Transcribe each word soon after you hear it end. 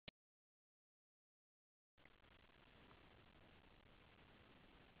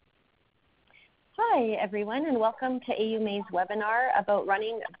Hi, everyone, and welcome to AUMA's webinar about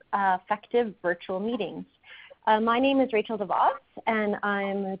running effective virtual meetings. My name is Rachel DeVos, and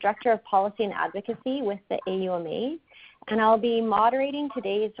I'm the Director of Policy and Advocacy with the AUMA, and I'll be moderating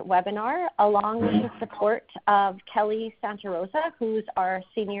today's webinar along with the support of Kelly Santa Rosa, who's our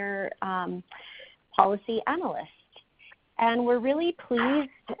Senior Policy Analyst. And we're really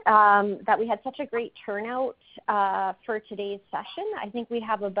pleased that we had such a great turnout for today's session. I think we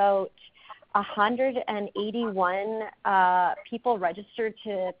have about 181 people registered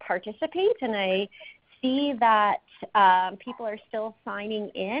to participate, and I see that people are still signing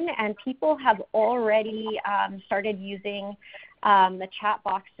in, and people have already started using the chat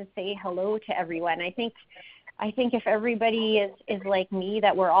box to say hello to everyone. I think if everybody is like me,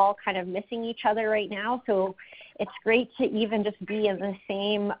 that we're all kind of missing each other right now, so it's great to even just be in the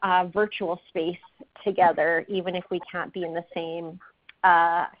same virtual space together, even if we can't be in the same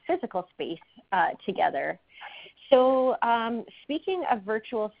physical space together. So speaking of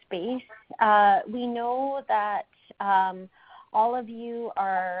virtual space, we know that all of you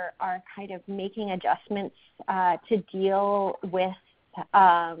are kind of making adjustments to deal with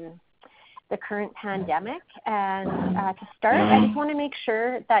the current pandemic. And to start, I just want to make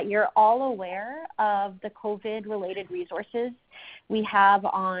sure that you're all aware of the COVID-related resources we have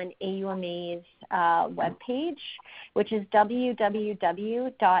on AUMA's webpage, which is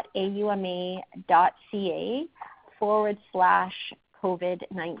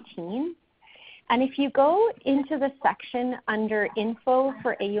www.auma.ca/COVID-19. And if you go into the section under Info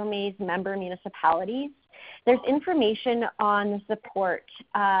for AUMA's member municipalities, there's information on the support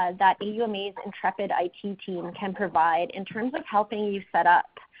that AUMA's intrepid IT team can provide in terms of helping you set up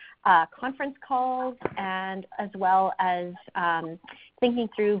conference calls, and as well as thinking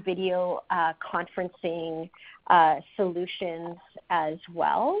through video conferencing solutions as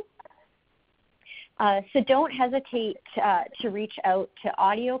well. So don't hesitate to reach out to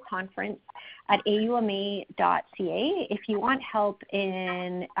audioconference@auma.ca if you want help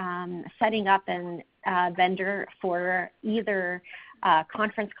in setting up a vendor for either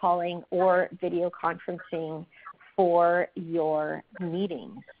conference calling or video conferencing for your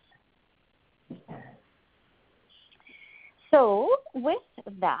meetings. So with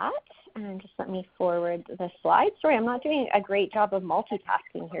that, and just let me forward the slide. Sorry, I'm not doing a great job of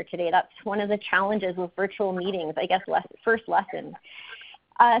multitasking here today. That's one of the challenges with virtual meetings, I guess, first lesson.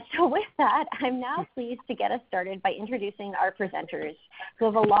 So with that, I'm now pleased to get us started by introducing our presenters, who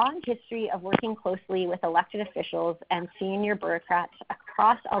have a long history of working closely with elected officials and senior bureaucrats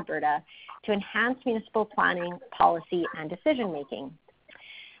across Alberta to enhance municipal planning, policy, and decision-making.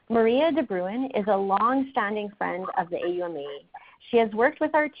 Maria De Bruin is a long-standing friend of the AUMA. She has worked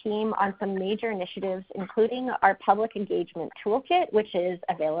with our team on some major initiatives, including our public engagement toolkit, which is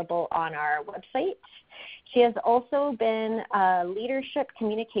available on our website. She has also been a leadership,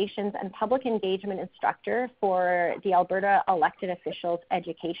 communications, and public engagement instructor for the Alberta Elected Officials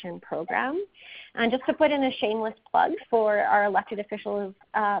Education Program. And just to put in a shameless plug for our elected officials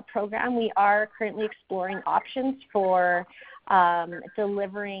program, we are currently exploring options for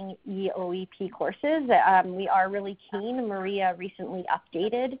delivering EOEP courses. We are really keen. Maria recently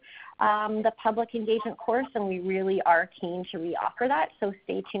updated the public engagement course, and we really are keen to reoffer that. So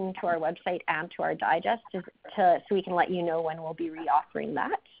stay tuned to our website and to our digest so we can let you know when we'll be reoffering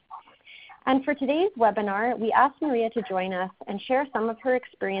that. And for today's webinar, we asked Maria to join us and share some of her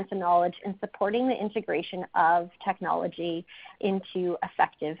experience and knowledge in supporting the integration of technology into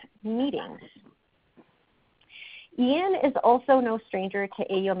effective meetings. Ian is also no stranger to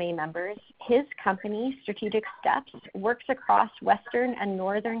AUMA members. His company, Strategic Steps, works across Western and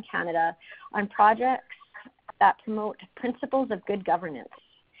Northern Canada on projects that promote principles of good governance.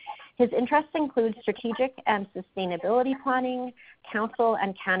 His interests include strategic and sustainability planning, council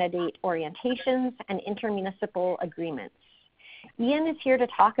and candidate orientations, and intermunicipal agreements. Ian is here to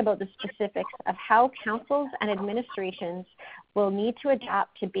talk about the specifics of how councils and administrations will need to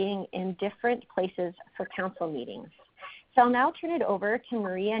adapt to being in different places for council meetings. So I'll now turn it over to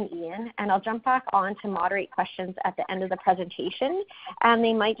Maria and Ian, and I'll jump back on to moderate questions at the end of the presentation. And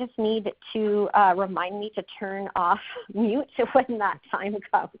they might just need to remind me to turn off mute when that time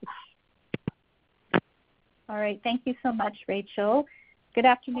comes. All right, thank you so much, Rachel. Good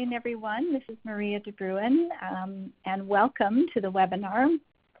afternoon, everyone. This is Maria De Bruin, and welcome to the webinar.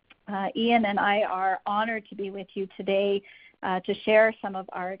 Ian and I are honored to be with you today to share some of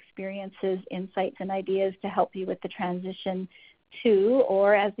our experiences, insights, and ideas to help you with the transition to,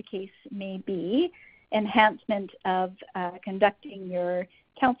 or as the case may be, enhancement of conducting your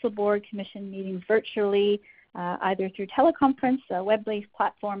council board commission meetings virtually, either through teleconference, a web-based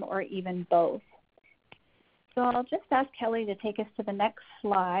platform, or even both. So I'll just ask Kelly to take us to the next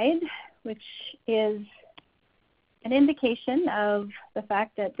slide, which is an indication of the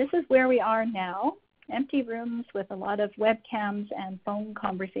fact that this is where we are now, empty rooms with a lot of webcams and phone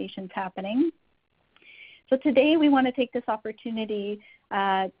conversations happening. So today we want to take this opportunity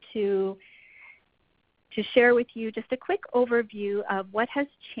to share with you just a quick overview of what has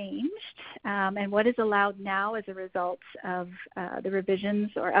changed and what is allowed now as a result of the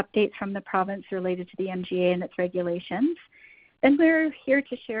revisions or updates from the province related to the MGA and its regulations. Then we're here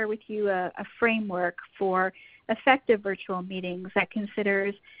to share with you a framework for effective virtual meetings that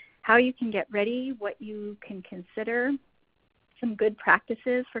considers how you can get ready, what you can consider, some good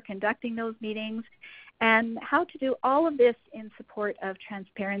practices for conducting those meetings, and how to do all of this in support of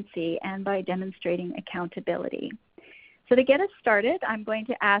transparency and by demonstrating accountability. So to get us started, I'm going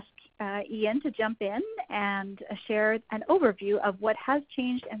to ask Ian to jump in and share an overview of what has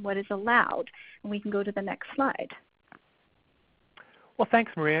changed and what is allowed. And we can go to the next slide. Well,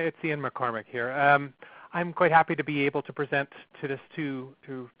 thanks, Maria. It's Ian McCormick here. I'm quite happy to be able to present to this to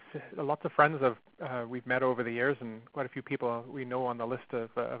lots of friends we've met over the years, and quite a few people we know on the list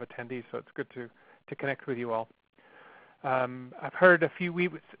of attendees, so it's good to connect with you all. We've heard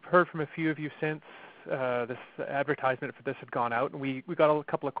from a few of you since this advertisement for this had gone out, and we got a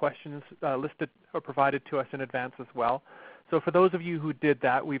couple of questions listed or provided to us in advance as well. So for those of you who did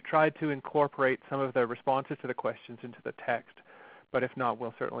that, we've tried to incorporate some of the responses to the questions into the text, but if not,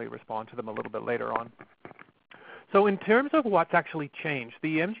 we'll certainly respond to them a little bit later on. So in terms of what's actually changed,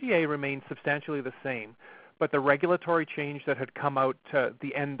 the MGA remains substantially the same, but the regulatory change that had come out to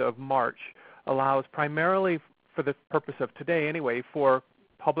the end of March allows primarily, for the purpose of today anyway, for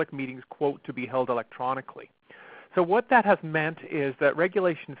public meetings, quote, to be held electronically. So what that has meant is that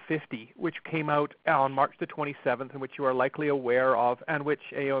Regulation 50, which came out on March the 27th, and which you are likely aware of, and which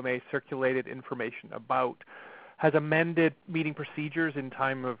AOMA circulated information about, has amended meeting procedures in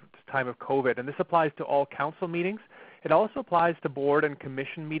time of COVID, and this applies to all council meetings. It also applies to board and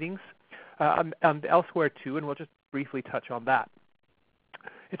commission meetings and elsewhere too, and we'll just briefly touch on that.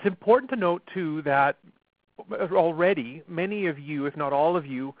 It's important to note too that already many of you, if not all of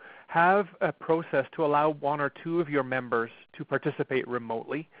you, have a process to allow one or two of your members to participate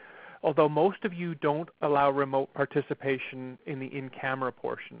remotely, although most of you don't allow remote participation in the in-camera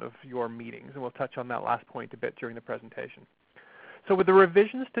portion of your meetings, and we'll touch on that last point a bit during the presentation. So with the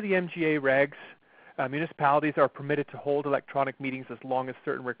revisions to the MGA regs, municipalities are permitted to hold electronic meetings as long as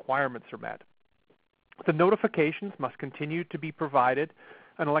certain requirements are met. The notifications must continue to be provided,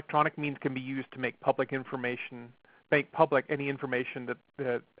 and electronic means can be used to make public any information that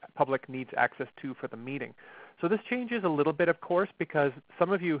the public needs access to for the meeting. So this changes a little bit, of course, because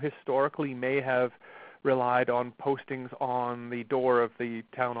some of you historically may have relied on postings on the door of the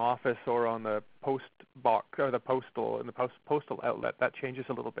town office or on the post box or the postal outlet. That changes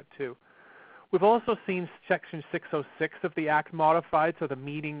a little bit too. We've also seen Section 606 of the Act modified, so the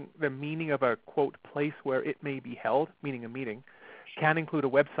meaning of a, quote, place where it may be held, meaning a meeting, can include a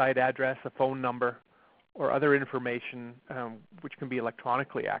website address, a phone number, or other information which can be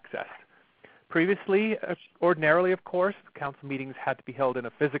electronically accessed. Previously, ordinarily, of course, council meetings had to be held in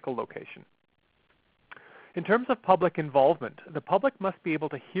a physical location. In terms of public involvement, the public must be able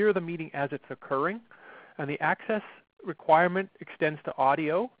to hear the meeting as it's occurring, and the access requirement extends to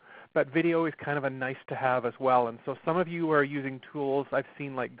audio, but video is kind of a nice to have as well. And so some of you are using tools I've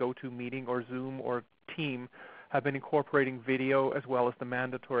seen like GoToMeeting or Zoom or Team have been incorporating video as well as the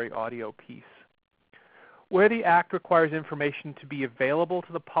mandatory audio piece. Where the Act requires information to be available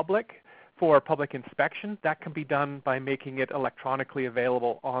to the public for public inspection, that can be done by making it electronically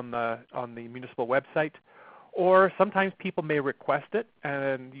available on the municipal website. Or sometimes people may request it,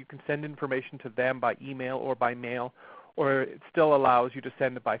 and you can send information to them by email or by mail, or it still allows you to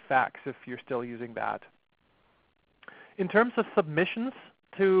send it by fax if you're still using that. In terms of submissions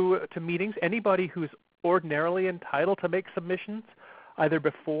to meetings, anybody who's ordinarily entitled to make submissions, either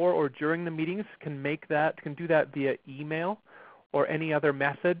before or during the meetings, can do that via email or any other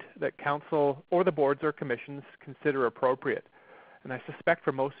method that council or the boards or commissions consider appropriate. And I suspect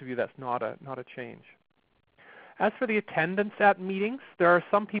for most of you that's not a change. As for the attendance at meetings, there are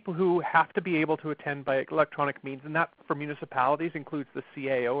some people who have to be able to attend by electronic means, and that for municipalities includes the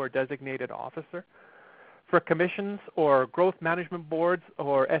CAO or designated officer. For commissions or growth management boards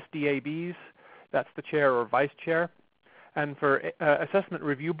or SDABs, that's the chair or vice chair. And for assessment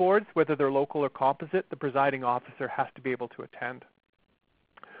review boards, whether they're local or composite, the presiding officer has to be able to attend.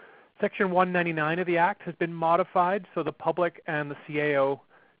 Section 199 of the Act has been modified, so the public and the CAO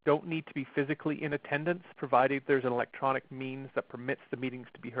don't need to be physically in attendance, provided there's an electronic means that permits the meetings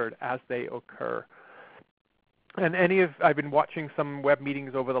to be heard as they occur. And I've been watching some web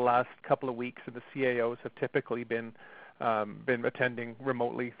meetings over the last couple of weeks, and the CAOs have typically been attending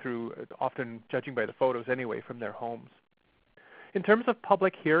remotely through, often judging by the photos anyway, from their homes. In terms of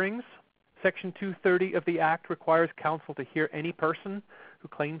public hearings, Section 230 of the Act requires Council to hear any person who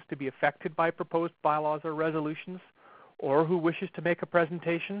claims to be affected by proposed bylaws or resolutions, or who wishes to make a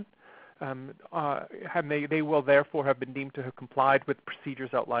presentation. They will therefore have been deemed to have complied with procedures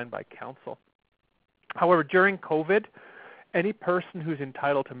outlined by Council. However, during COVID, any person who's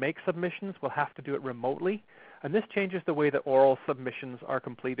entitled to make submissions will have to do it remotely, and this changes the way that oral submissions are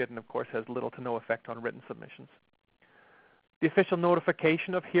completed and, of course, has little to no effect on written submissions. The official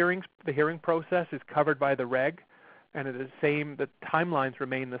notification of hearings, the hearing process, is covered by the reg, and the timelines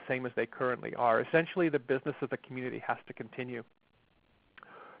remain the same as they currently are. Essentially, the business of the community has to continue.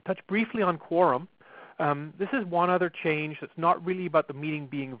 Touch briefly on quorum. This is one other change that's not really about the meeting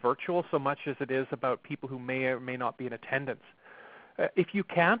being virtual so much as it is about people who may or may not be in attendance. If you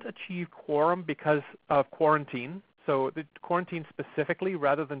can't achieve quorum because of quarantine, so the quarantine specifically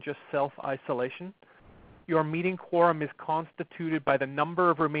rather than just self-isolation, your meeting quorum is constituted by the number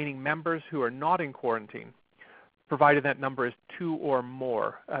of remaining members who are not in quarantine, provided that number is 2 or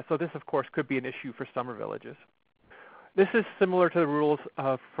more. So this, of course, could be an issue for summer villages. This is similar to the rules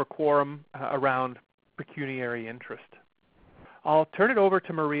for quorum around pecuniary interest. I'll turn it over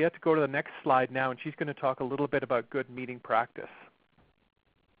to Maria to go to the next slide now, and she's going to talk a little bit about good meeting practice.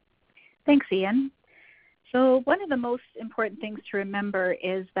 Thanks, Ian. So one of the most important things to remember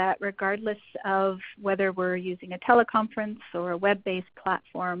is that regardless of whether we're using a teleconference or a web-based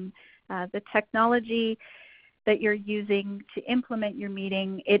platform, the technology that you're using to implement your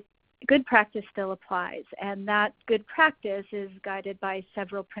meeting, good practice still applies, and that good practice is guided by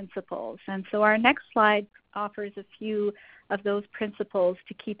several principles. And so our next slide offers a few of those principles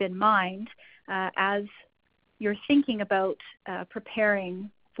to keep in mind as you're thinking about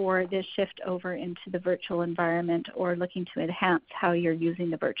preparing for this shift over into the virtual environment or looking to enhance how you're using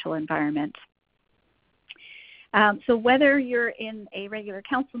the virtual environment. So whether you're in a regular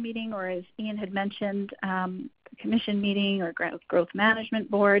council meeting or, as Ian had mentioned, commission meeting or growth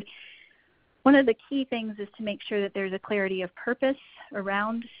management board, one of the key things is to make sure that there's a clarity of purpose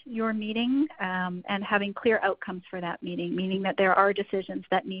around your meeting and having clear outcomes for that meeting, meaning that there are decisions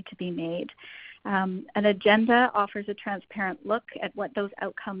that need to be made. An agenda offers a transparent look at what those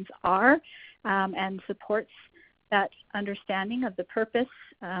outcomes are and supports that understanding of the purpose,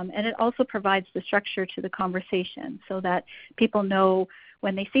 and it also provides the structure to the conversation so that people know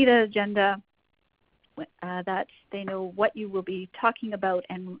when they see the agenda that they know what you will be talking about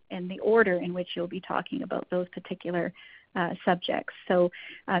and the order in which you'll be talking about those particular subjects. So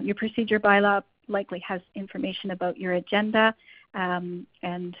your procedure bylaw likely has information about your agenda,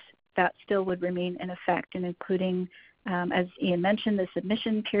 and that still would remain in effect, and including, as Ian mentioned, the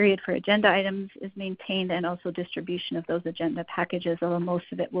submission period for agenda items is maintained, and also distribution of those agenda packages, although most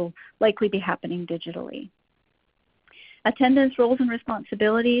of it will likely be happening digitally. Attendance, roles, and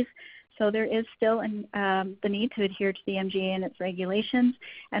responsibilities. So there is still the need to adhere to the MGA and its regulations.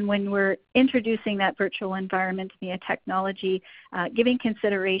 And when we're introducing that virtual environment via technology, giving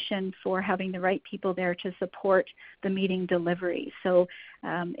consideration for having the right people there to support the meeting delivery. So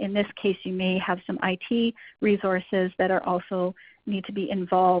in this case, you may have some IT resources that are also need to be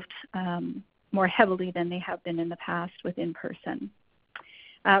involved more heavily than they have been in the past with in-person.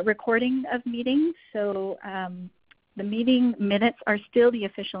 Recording of meetings. So the meeting minutes are still the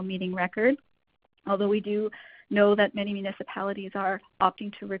official meeting record, although we do know that many municipalities are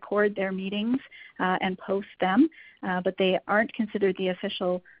opting to record their meetings and post them, but they aren't considered the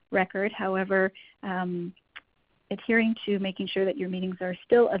official record. However, adhering to making sure that your meetings are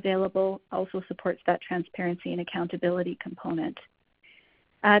still available also supports that transparency and accountability component.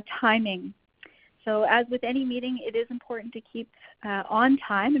 Timing. So as with any meeting, it is important to keep on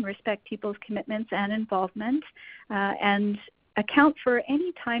time and respect people's commitments and involvement and account for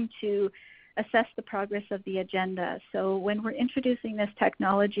any time to assess the progress of the agenda. So when we're introducing this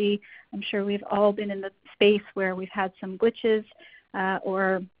technology, I'm sure we've all been in the space where we've had some glitches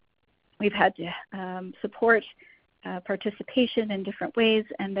or we've had to support participation in different ways,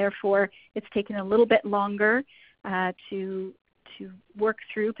 and therefore it's taken a little bit longer to work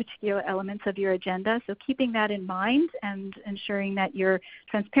through particular elements of your agenda. So keeping that in mind and ensuring that you're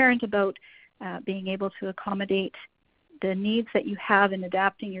transparent about being able to accommodate the needs that you have in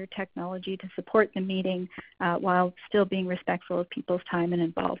adapting your technology to support the meeting while still being respectful of people's time and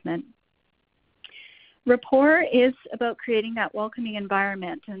involvement. Rapport is about creating that welcoming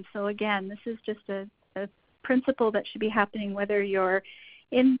environment. And so again, this is just a principle that should be happening whether you're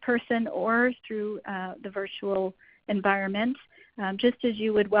in person or through the virtual environment. Just as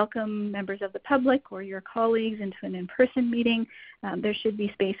you would welcome members of the public or your colleagues into an in-person meeting, there should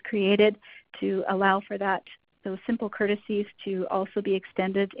be space created to allow for those simple courtesies to also be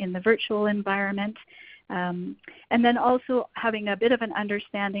extended in the virtual environment. And then also having a bit of an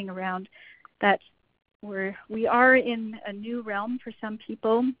understanding around that we are in a new realm for some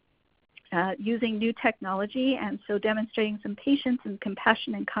people, using new technology, and so demonstrating some patience and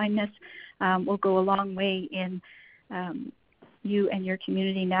compassion and kindness will go a long way in you and your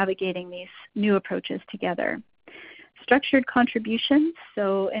community navigating these new approaches together. Structured contributions,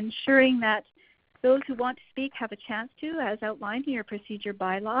 so ensuring that those who want to speak have a chance to, as outlined in your procedure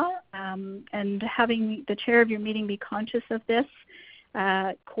bylaw, and having the chair of your meeting be conscious of this,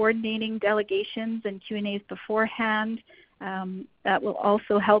 coordinating delegations and Q&As beforehand. That will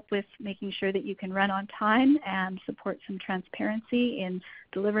also help with making sure that you can run on time and support some transparency in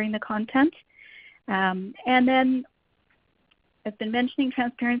delivering the content. And then I've been mentioning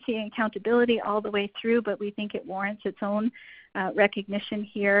transparency and accountability all the way through, but we think it warrants its own recognition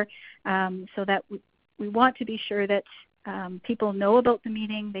here, so that we want to be sure that people know about the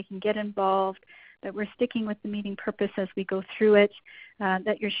meeting, they can get involved, that we're sticking with the meeting purpose as we go through it,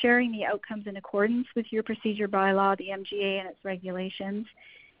 that you're sharing the outcomes in accordance with your procedure bylaw, the MGA and its regulations.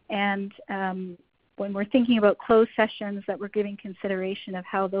 And when we're thinking about closed sessions, that we're giving consideration of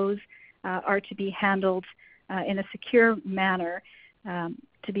how those are to be handled in a secure manner,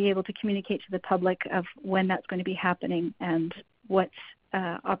 to be able to communicate to the public of when that's going to be happening and what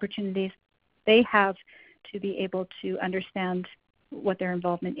opportunities they have to be able to understand what their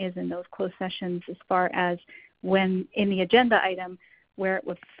involvement is in those closed sessions, as far as when in the agenda item where it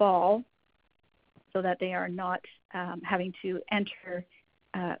would fall, so that they are not having to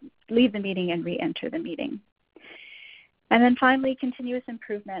leave the meeting and re-enter the meeting. And then finally, continuous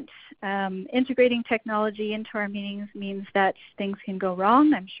improvement. Integrating technology into our meetings means that things can go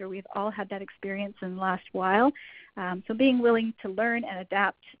wrong. I'm sure we've all had that experience in the last while. So being willing to learn and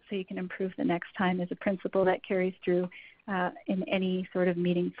adapt so you can improve the next time is a principle that carries through in any sort of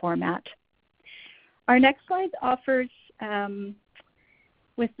meeting format. Our next slide offers,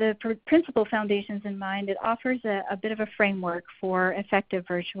 with the principal foundations in mind, it offers a bit of a framework for effective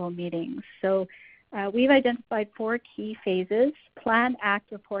virtual meetings. So we've identified 4 key phases: plan,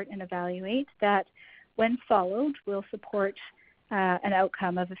 act, report, and evaluate, that when followed will support an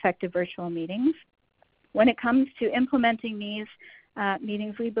outcome of effective virtual meetings. When it comes to implementing these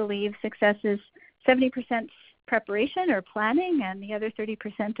meetings, we believe success is 70% preparation or planning, and the other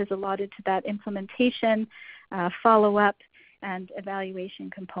 30% is allotted to that implementation, follow-up, and evaluation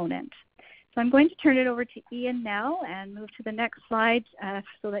component. So I'm going to turn it over to Ian now and move to the next slide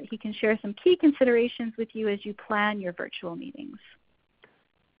so that he can share some key considerations with you as you plan your virtual meetings.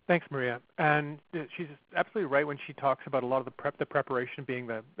 Thanks, Maria. And she's absolutely right when she talks about a lot of the preparation being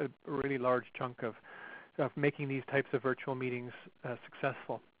the really large chunk of making these types of virtual meetings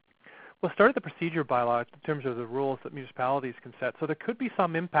successful. We'll start at the procedure bylaw in terms of the rules that municipalities can set. So there could be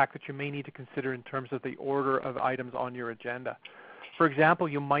some impact that you may need to consider in terms of the order of items on your agenda. For example,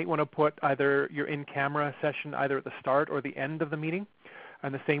 you might want to put either your in-camera session either at the start or the end of the meeting,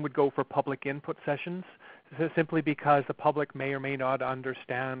 and the same would go for public input sessions, simply because the public may or may not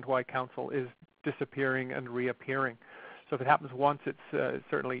understand why council is disappearing and reappearing. So if it happens once, it's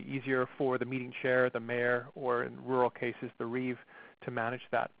certainly easier for the meeting chair, the mayor, or in rural cases, the reeve, to manage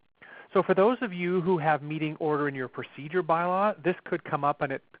that. So for those of you who have meeting order in your procedure bylaw, this could come up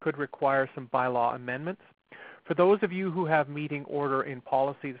and it could require some bylaw amendments. For those of you who have meeting order in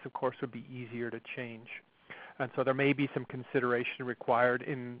policy, this of course would be easier to change. And so there may be some consideration required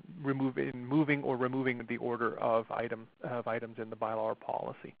in moving or removing the order of items in the bylaw or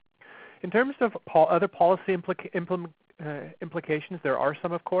policy. In terms of other policy implications, there are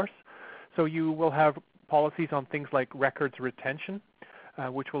some, of course. So you will have policies on things like records retention,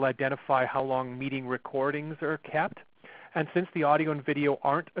 which will identify how long meeting recordings are kept. And since the audio and video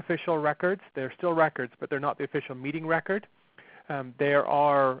aren't official records, they're still records, but they're not the official meeting record, there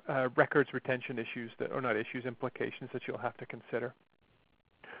are records retention issues, implications that you'll have to consider.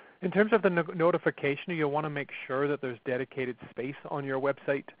 In terms of the notification, you'll want to make sure that there's dedicated space on your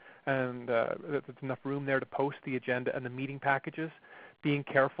website and that there's enough room there to post the agenda and the meeting packages. Being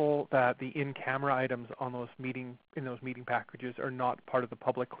careful that the in-camera items on those meeting packages are not part of the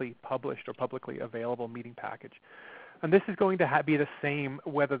publicly published or publicly available meeting package. And this is going to be the same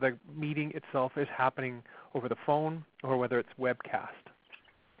whether the meeting itself is happening over the phone or whether it's webcast.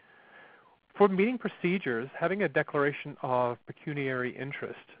 For meeting procedures, having a declaration of pecuniary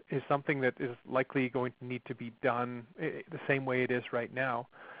interest is something that is likely going to need to be done the same way it is right now.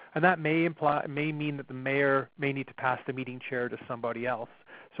 And that may mean that the mayor may need to pass the meeting chair to somebody else.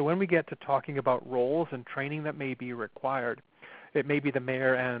 So when we get to talking about roles and training that may be required, it may be the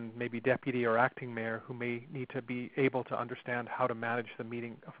mayor and maybe deputy or acting mayor who may need to be able to understand how to manage the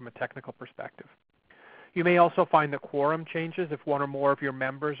meeting from a technical perspective. You may also find that quorum changes if one or more of your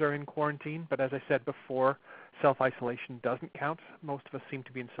members are in quarantine, but as I said before, self-isolation doesn't count. Most of us seem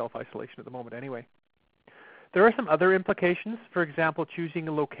to be in self-isolation at the moment anyway. There are some other implications, for example, choosing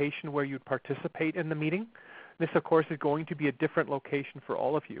a location where you'd participate in the meeting. This, of course, is going to be a different location for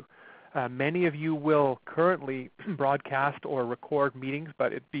all of you. Many of you will currently broadcast or record meetings, but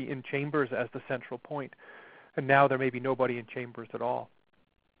it'd be in chambers as the central point. And now there may be nobody in chambers at all.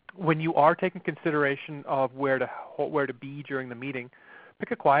 When you are taking consideration of where to be during the meeting,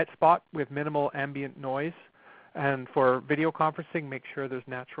 pick a quiet spot with minimal ambient noise. And for video conferencing, make sure there's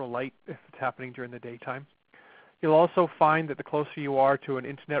natural light if it's happening during the daytime. You'll also find that the closer you are to an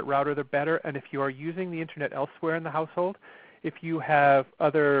internet router, the better. And if you are using the internet elsewhere in the household, if you have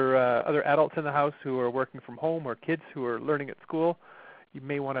other adults in the house who are working from home or kids who are learning at school, you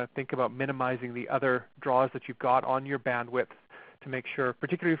may want to think about minimizing the other draws that you've got on your bandwidth to make sure,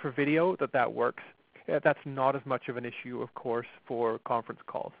 particularly for video, that that works. That's not as much of an issue, of course, for conference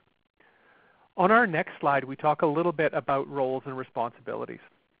calls. On our next slide, we talk a little bit about roles and responsibilities.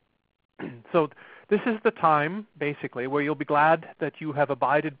 So this is the time, basically, where you'll be glad that you have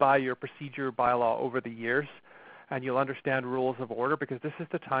abided by your procedure bylaw over the years, and you'll understand rules of order, because this is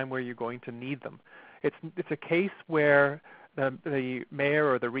the time where you're going to need them. It's a case where the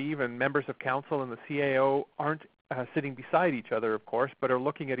mayor or the reeve and members of council and the CAO aren't sitting beside each other, of course, but are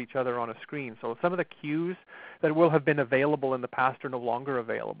looking at each other on a screen. So some of the cues that will have been available in the past are no longer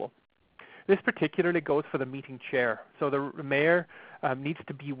available. This particularly goes for the meeting chair. So the mayor needs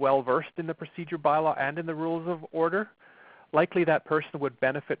to be well versed in the procedure bylaw and in the rules of order. Likely that person would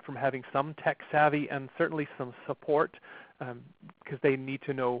benefit from having some tech savvy and certainly some support, because they'll need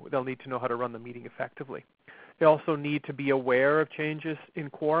to know how to run the meeting effectively. They also need to be aware of changes in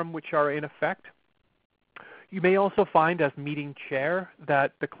quorum which are in effect. You may also find as meeting chair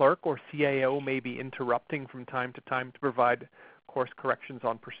that the clerk or CAO may be interrupting from time to time to provide course corrections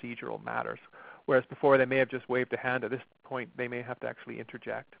on procedural matters, whereas before they may have just waved a hand. At this point, they may have to actually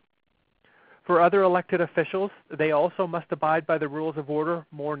interject. For other elected officials, they also must abide by the rules of order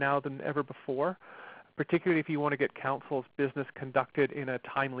more now than ever before, particularly if you want to get council's business conducted in a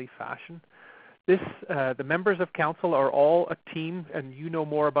timely fashion. The members of council are all a team, and you know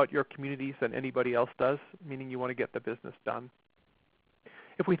more about your communities than anybody else does, meaning you want to get the business done.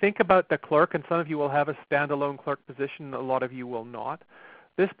 If we think about the clerk, and some of you will have a standalone clerk position, a lot of you will not,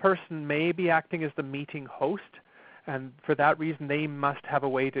 this person may be acting as the meeting host, and for that reason they must have a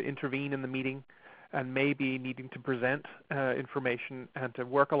way to intervene in the meeting and may be needing to present information and to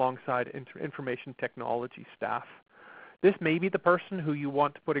work alongside information technology staff. This may be the person who you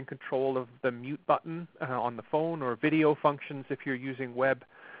want to put in control of the mute button on the phone, or video functions if you're using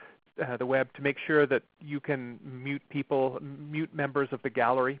the web, to make sure that you can mute members of the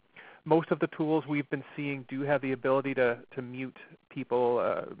gallery. Most of the tools we've been seeing do have the ability to mute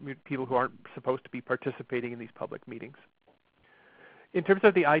people who aren't supposed to be participating in these public meetings. In terms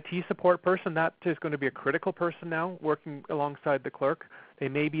of the IT support person, that is going to be a critical person now, working alongside the clerk. They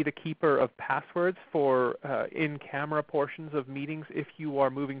may be the keeper of passwords for in-camera portions of meetings if you are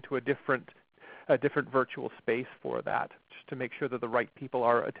moving to a different virtual space for that, just to make sure that the right people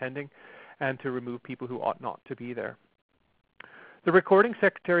are attending and to remove people who ought not to be there. The recording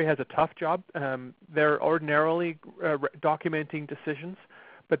secretary has a tough job. They're ordinarily documenting decisions,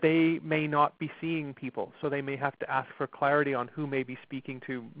 but they may not be seeing people, so they may have to ask for clarity on who may be speaking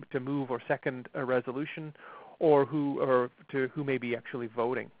to move or second a resolution, or who may be actually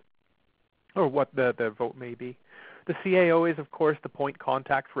voting, or what the vote may be. The CAO is, of course, the point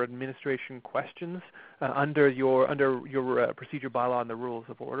contact for administration questions under your procedure bylaw and the rules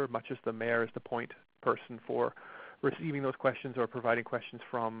of order, much as the mayor is the point person for receiving those questions or providing questions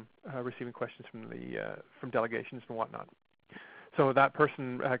from receiving questions from delegations and whatnot. So that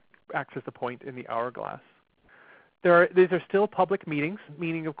person acts as the point in the hourglass. These are still public meetings,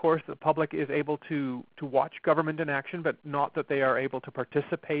 meaning, of course, the public is able to watch government in action, but not that they are able to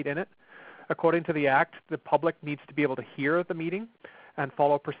participate in it. According to the Act, the public needs to be able to hear the meeting and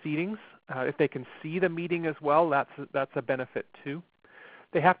follow proceedings. If they can see the meeting as well, that's a benefit too.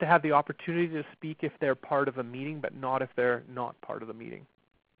 They have to have the opportunity to speak if they're part of a meeting, but not if they're not part of the meeting.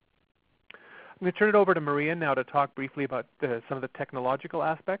 going to turn it over to Maria now to talk briefly about some of the technological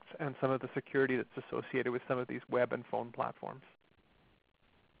aspects and some of the security that's associated with some of these web and phone platforms.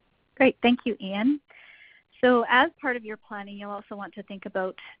 Great. Thank you, Ian. So as part of your planning, you'll also want to think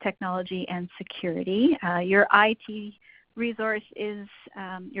about technology and security. Your IT resource is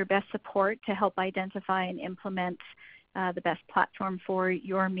your best support to help identify and implement the best platform for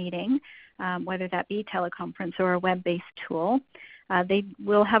your meeting, whether that be teleconference or a web-based tool. They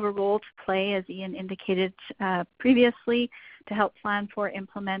will have a role to play, as Ian indicated previously, to help plan for,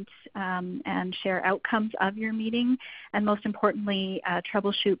 implement, and share outcomes of your meeting, and most importantly,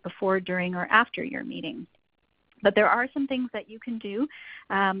 troubleshoot before, during, or after your meeting. But there are some things that you can do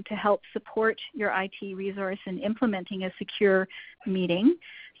to help support your IT resource in implementing a secure meeting.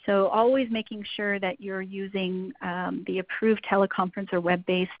 So always making sure that you're using the approved teleconference or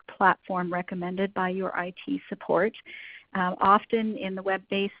web-based platform recommended by your IT support. Often in the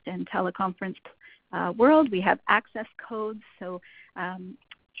web-based and teleconference world, we have access codes, so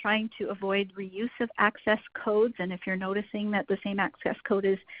trying to avoid reuse of access codes, and if you're noticing that the same access code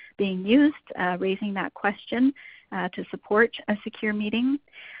is being used, raising that question to support a secure meeting.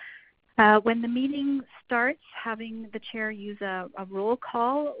 When the meeting starts, having the chair use a roll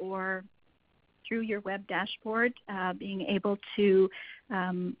call or through your web dashboard, being able to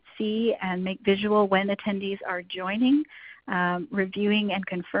see and make visual when attendees are joining, reviewing and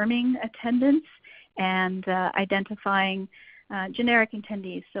confirming attendance, and identifying generic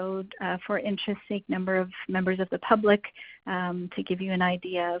attendees, so for interest sake, number of members of the public, to give you an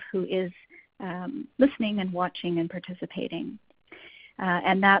idea of who is listening and watching and participating.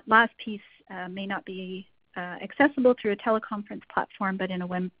 And that last piece may not be accessible through a teleconference platform, but in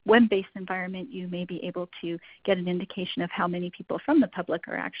a web-based environment, you may be able to get an indication of how many people from the public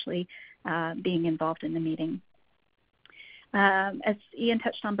are actually being involved in the meeting. As Ian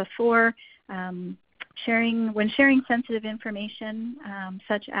touched on before, when sharing sensitive information,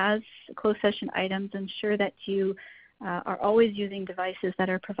 such as closed session items, ensure that you are always using devices that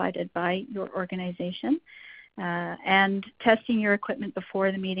are provided by your organization, and testing your equipment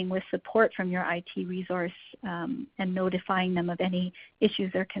before the meeting with support from your IT resource, and notifying them of any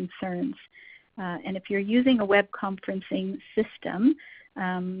issues or concerns. And if you're using a web conferencing system,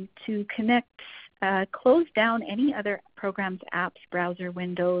 to connect, close down any other programs, apps, browser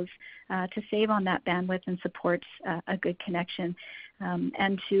windows, to save on that bandwidth and support a good connection,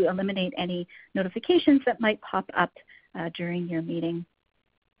 and to eliminate any notifications that might pop up during your meeting.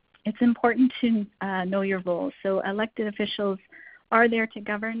 It's important to know your roles. So elected officials are there to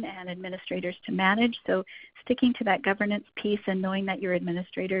govern and administrators to manage. So sticking to that governance piece and knowing that your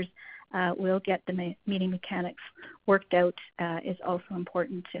administrators will get the meeting mechanics worked out is also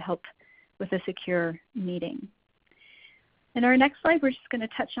important to help with a secure meeting. In our next slide, we're just going to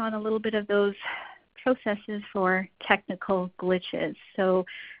touch on a little bit of those processes for technical glitches. So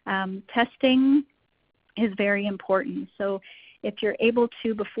testing is very important. So if you're able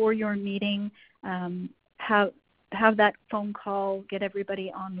to, before your meeting, have that phone call, get everybody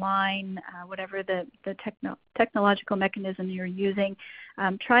online, whatever the technological mechanism you're using,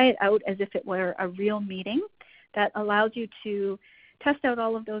 try it out as if it were a real meeting. That allows you to test out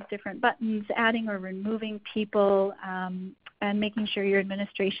all of those different buttons, adding or removing people, and making sure your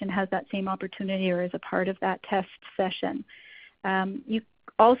administration has that same opportunity or is a part of that test session. You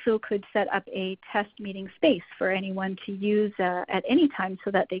also could set up a test meeting space for anyone to use at any time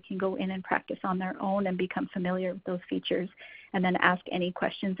so that they can go in and practice on their own and become familiar with those features, and then ask any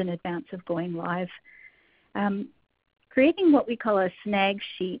questions in advance of going live. Creating what we call a snag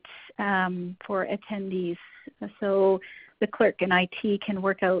sheet for attendees. So the clerk in IT can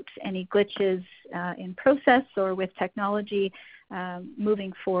work out any glitches in process or with technology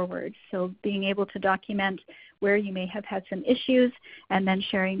moving forward. So being able to document where you may have had some issues and then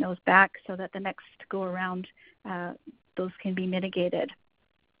sharing those back so that the next go around those can be mitigated.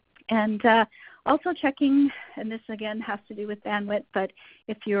 And also checking, and this again has to do with bandwidth, but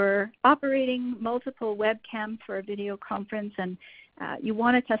if you're operating multiple webcams for a video conference and you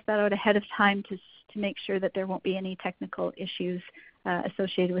want to test that out ahead of time to make sure that there won't be any technical issues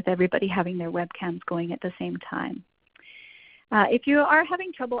associated with everybody having their webcams going at the same time. If you are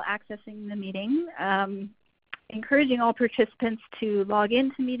having trouble accessing the meeting, encouraging all participants to log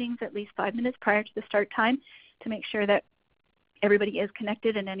into meetings at least 5 minutes prior to the start time to make sure that everybody is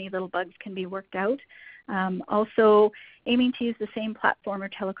connected and any little bugs can be worked out. Also aiming to use the same platform or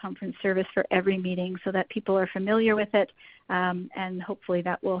teleconference service for every meeting so that people are familiar with it, and hopefully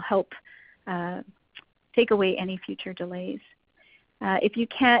that will help take away any future delays. If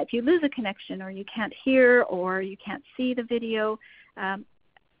you lose a connection or you can't hear or you can't see the video,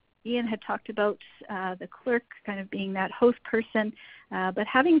 Ian had talked about the clerk kind of being that host person, but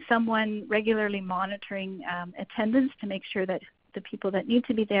having someone regularly monitoring attendance to make sure that the people that need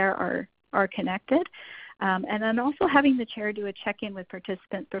to be there are connected. And then also having the chair do a check-in with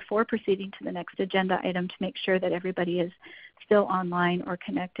participants before proceeding to the next agenda item to make sure that everybody is still online or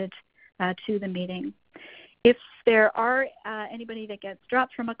connected to the meeting. If there are anybody that gets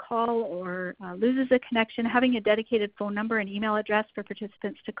dropped from a call or loses a connection, having a dedicated phone number and email address for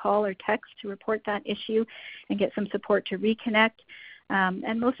participants to call or text to report that issue and get some support to reconnect.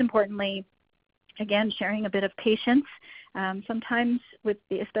 And most importantly, again, sharing a bit of patience. Sometimes,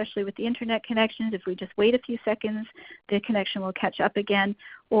 especially with the internet connections, if we just wait a few seconds, the connection will catch up again,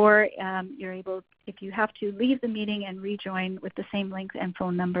 or you're able, if you have to, leave the meeting and rejoin with the same link and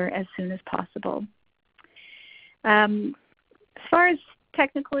phone number as soon as possible. As far as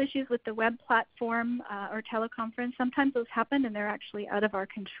technical issues with the web platform or teleconference, sometimes those happen and they're actually out of our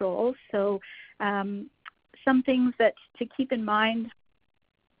control. So some things that to keep in mind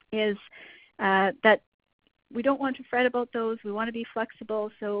is that we don't want to fret about those. We want to be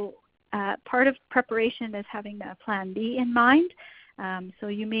flexible. So part of preparation is having a plan B in mind. So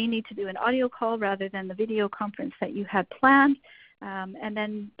you may need to do an audio call rather than the video conference that you had planned. And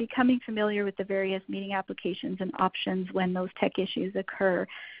then becoming familiar with the various meeting applications and options when those tech issues occur.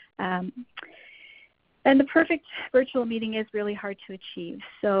 And the perfect virtual meeting is really hard to achieve.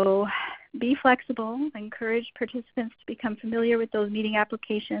 So be flexible, encourage participants to become familiar with those meeting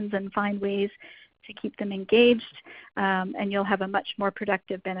applications and find ways to keep them engaged, and you'll have a much more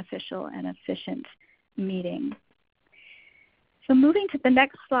productive, beneficial, and efficient meeting. So moving to the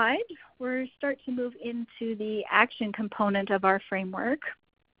next slide, we'll start to move into the action component of our framework.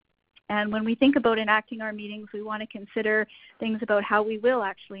 And when we think about enacting our meetings, we want to consider things about how we will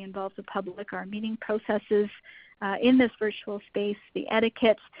actually involve the public, our meeting processes in this virtual space, the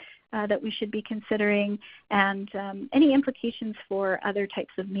etiquette that we should be considering, and any implications for other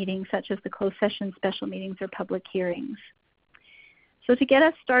types of meetings, such as the closed session, special meetings, or public hearings. So to get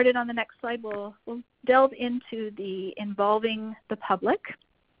us started on the next slide, we'll delve into the involving the public.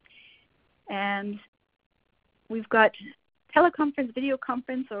 And we've got teleconference, video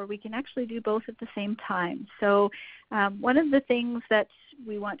conference, or we can actually do both at the same time. So one of the things that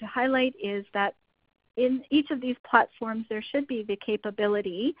we want to highlight is that in each of these platforms, there should be the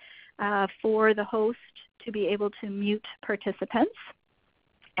capability for the host to be able to mute participants.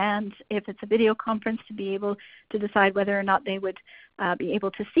 And if it's a video conference, to be able to decide whether or not they would be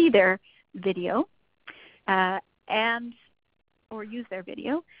able to see their video or use their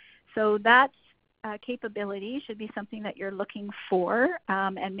video. So that capability should be something that you're looking for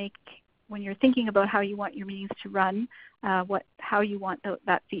and when you're thinking about how you want your meetings to run, how you want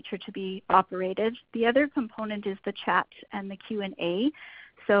that feature to be operated. The other component is the chat and the Q&A.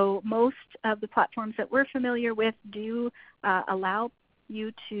 So most of the platforms that we're familiar with do allow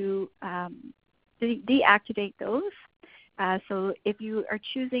you to deactivate those. So if you are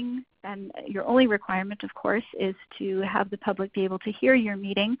choosing, and your only requirement, of course, is to have the public be able to hear your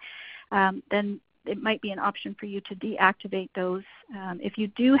meeting, then it might be an option for you to deactivate those. If you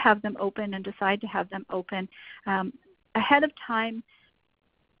do have them open and decide to have them open, ahead of time,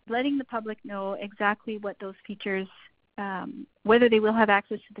 letting the public know exactly what those features, whether they will have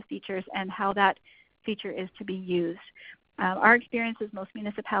access to the features and how that feature is to be used. Our experience is most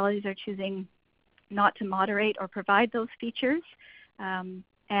municipalities are choosing not to moderate or provide those features,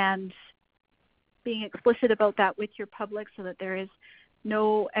 and being explicit about that with your public so that there is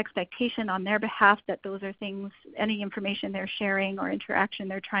no expectation on their behalf that those are things, any information they're sharing or interaction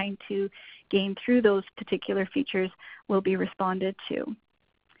they're trying to gain through those particular features will be responded to.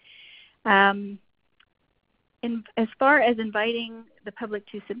 As far as inviting the public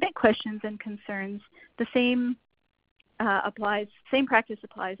to submit questions and concerns, the same practice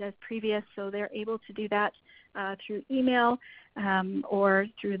applies as previous, so they're able to do that through email or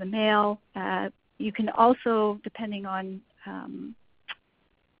through the mail. You can also, depending on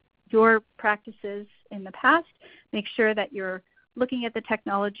your practices in the past, make sure that you're looking at the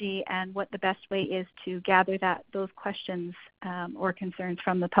technology and what the best way is to gather those questions or concerns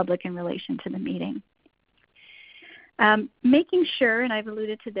from the public in relation to the meeting. Making sure, and I've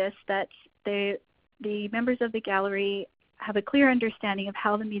alluded to this, that the members of the gallery have a clear understanding of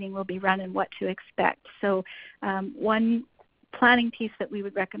how the meeting will be run and what to expect. So one planning piece that we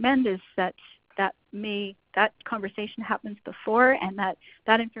would recommend is that conversation happens before, and that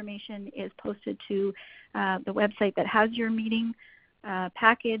information is posted to the website that has your meeting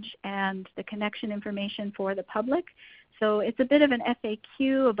package and the connection information for the public. So it's a bit of an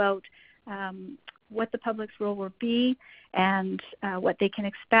FAQ about what the public's role will be and what they can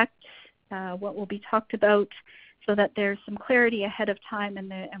expect, what will be talked about, so that there's some clarity ahead of time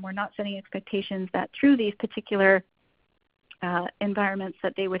and we're not setting expectations that through these particular environments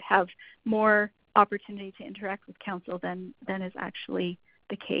that they would have more opportunity to interact with council than is actually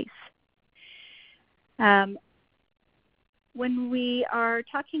the case. When we are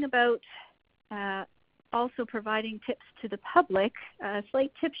talking about also providing tips to the public, a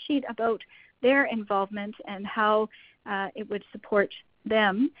slight tip sheet about their involvement and how it would support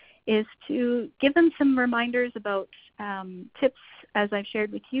them is to give them some reminders about tips, as I've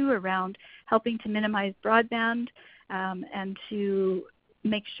shared with you, around helping to minimize broadband and to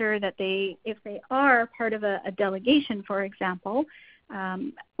make sure that if they are part of a delegation, for example,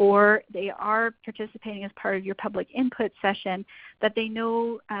 or they are participating as part of your public input session, that they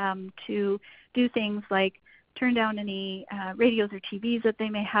know to do things like turn down any radios or TVs that they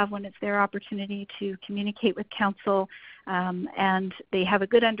may have when it's their opportunity to communicate with council, and they have a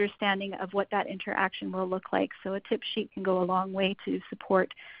good understanding of what that interaction will look like. So a tip sheet can go a long way to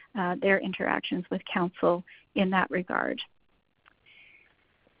support their interactions with council in that regard.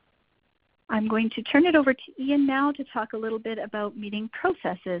 I'm going to turn it over to Ian now to talk a little bit about meeting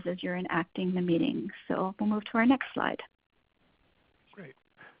processes as you're enacting the meeting. So we'll move to our next slide. Great.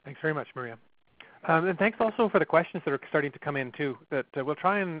 Thanks very much, Maria. And thanks also for the questions that are starting to come in too, that we'll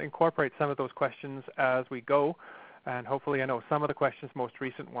try and incorporate some of those questions as we go. And hopefully, I know some of the questions, most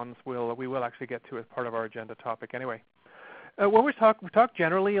recent ones, we will actually get to as part of our agenda topic anyway. When we talk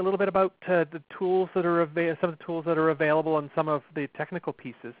generally a little bit about the tools that are some of the tools that are available and some of the technical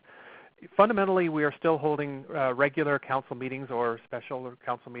pieces. Fundamentally, we are still holding regular council meetings or special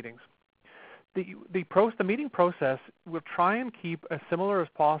council meetings. The meeting process will try and keep as similar as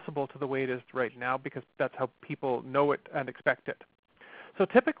possible to the way it is right now, because that's how people know it and expect it. So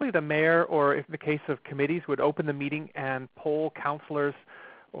typically the mayor, or in the case of committees, would open the meeting and poll councillors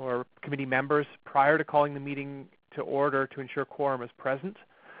or committee members prior to calling the meeting to order to ensure quorum is present.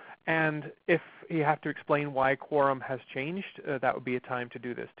 And if you have to explain why quorum has changed, that would be a time to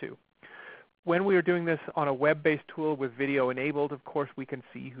do this too. When we are doing this on a web-based tool with video enabled, of course, we can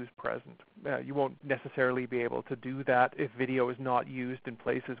see who's present. You won't necessarily be able to do that if video is not used in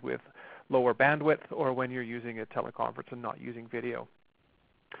places with lower bandwidth or when you're using a teleconference and not using video.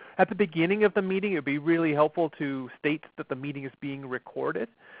 At the beginning of the meeting, it would be really helpful to state that the meeting is being recorded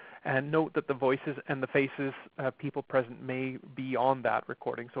and note that the voices and the faces of people present may be on that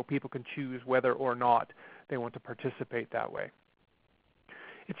recording, so people can choose whether or not they want to participate that way.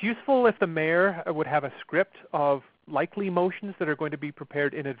 It's useful if the mayor would have a script of likely motions that are going to be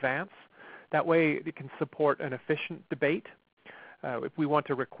prepared in advance. That way it can support an efficient debate. If we want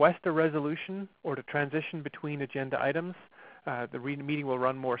to request a resolution or to transition between agenda items, the meeting will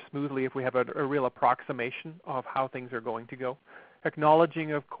run more smoothly if we have a real approximation of how things are going to go.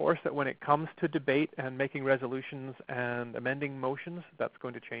 Acknowledging, of course, that when it comes to debate and making resolutions and amending motions, that's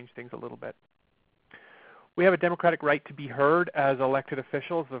going to change things a little bit. We have a democratic right to be heard as elected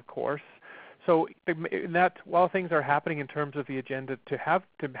officials, of course. So in that, while things are happening in terms of the agenda, to have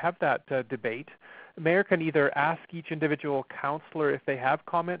that debate, the mayor can either ask each individual councillor if they have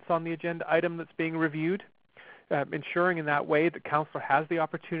comments on the agenda item that's being reviewed, ensuring in that way that councillor has the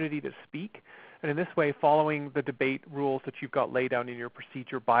opportunity to speak, and in this way following the debate rules that you've got laid down in your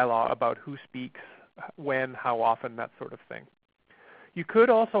procedure bylaw about who speaks, when, how often, that sort of thing. You could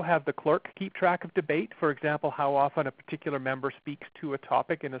also have the clerk keep track of debate, for example, how often a particular member speaks to a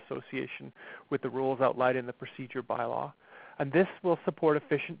topic in association with the rules outlined in the procedure bylaw. And this will support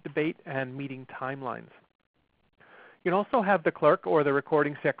efficient debate and meeting timelines. You can also have the clerk or the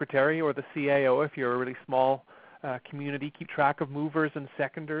recording secretary or the CAO, if you're a really small community, keep track of movers and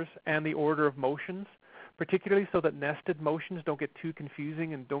seconders and the order of motions, particularly so that nested motions don't get too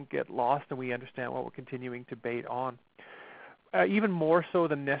confusing and don't get lost and we understand what we're continuing to debate on. Even more so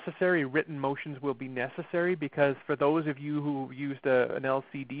than necessary, written motions will be necessary, because for those of you who used an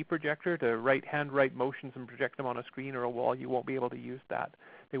LCD projector to handwrite motions and project them on a screen or a wall, you won't be able to use that.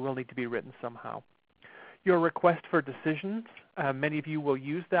 They will need to be written somehow. Your request for decisions, many of you will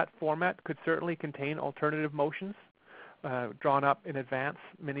use that format, could certainly contain alternative motions drawn up in advance.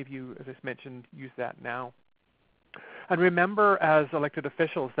 Many of you, as I mentioned, use that now. And remember, as elected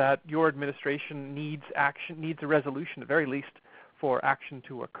officials, that your administration needs a resolution, at the very least, for action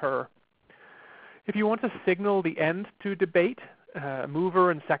to occur. If you want to signal the end to debate, a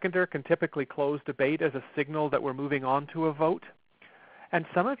mover and seconder can typically close debate as a signal that we're moving on to a vote. And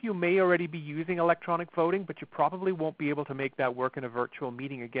some of you may already be using electronic voting, but you probably won't be able to make that work in a virtual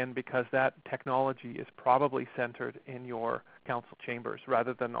meeting again because that technology is probably centered in your council chambers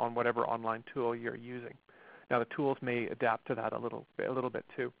rather than on whatever online tool you're using. Now the tools may adapt to that a little bit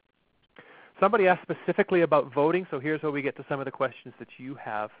too. Somebody asked specifically about voting, so here's where we get to some of the questions that you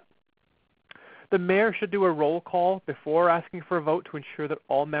have. The mayor should do a roll call before asking for a vote to ensure that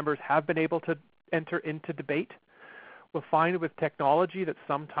all members have been able to enter into debate. We'll find with technology that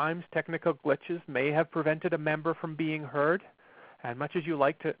sometimes technical glitches may have prevented a member from being heard. And much as you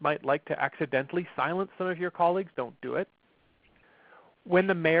might like to accidentally silence some of your colleagues, don't do it. When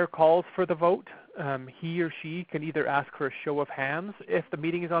the mayor calls for the vote, he or she can either ask for a show of hands if the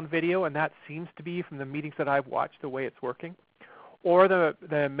meeting is on video, and that seems to be, from the meetings that I've watched, the way it's working. Or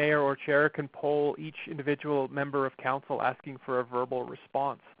the mayor or chair can poll each individual member of council asking for a verbal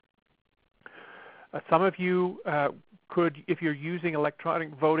response. Some of you could, if you're using electronic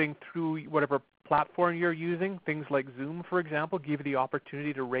voting through whatever platform you're using, things like Zoom, for example, give you the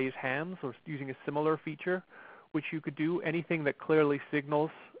opportunity to raise hands, or using a similar feature, which you could do. Anything that clearly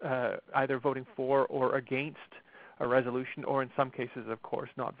signals either voting for or against a resolution, or in some cases, of course,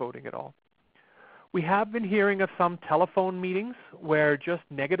 not voting at all. We have been hearing of some telephone meetings where just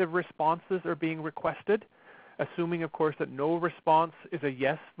negative responses are being requested, assuming, of course, that no response is a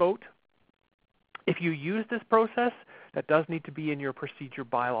yes vote. If you use this process, that does need to be in your procedure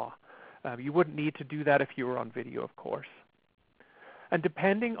bylaw. You wouldn't need to do that if you were on video, of course. And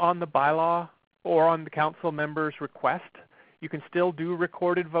depending on the bylaw or on the council member's request, you can still do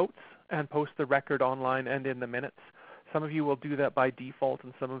recorded votes and post the record online and in the minutes. Some of you will do that by default,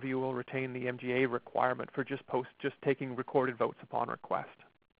 and some of you will retain the MGA requirement for just taking recorded votes upon request.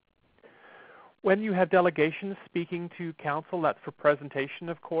 When you have delegations speaking to council, that's for presentation,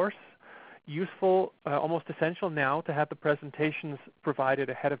 of course. Useful, almost essential now, to have the presentations provided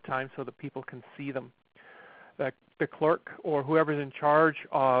ahead of time so that people can see them. The clerk or whoever's in charge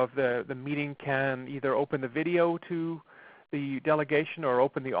of the meeting can either open the video to the delegation or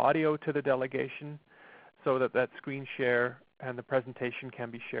open the audio to the delegation so that that screen share and the presentation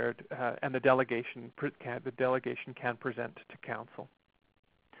can be shared, and the delegation can present to council.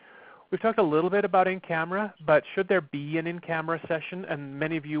 We've talked a little bit about in-camera, but should there be an in-camera session, and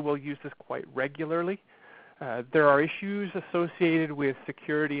many of you will use this quite regularly, there are issues associated with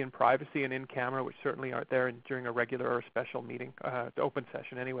security and privacy and in-camera, which certainly aren't there during a regular or special meeting, open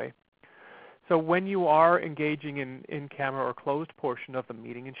session anyway. So when you are engaging in camera or closed portion of the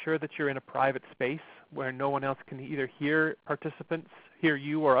meeting, ensure that you're in a private space where no one else can either hear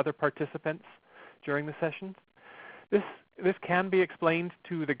you or other participants during the session. This can be explained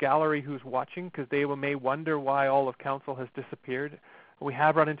to the gallery who's watching, because they may wonder why all of council has disappeared. We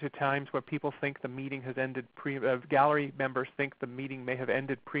have run into times where people think the meeting has ended, gallery members think the meeting may have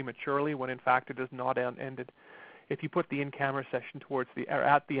ended prematurely when in fact it has not ended. If you put the in-camera session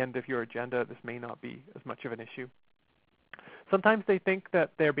at the end of your agenda, this may not be as much of an issue. Sometimes they think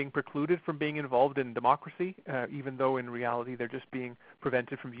that they're being precluded from being involved in democracy, even though in reality they're just being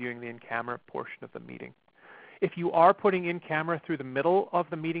prevented from viewing the in-camera portion of the meeting. If you are putting in-camera through the middle of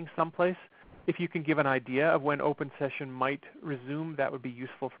the meeting someplace, if you can give an idea of when open session might resume, that would be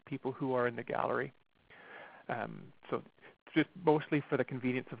useful for people who are in the gallery. So just mostly for the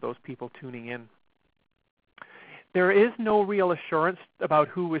convenience of those people tuning in. There is no real assurance about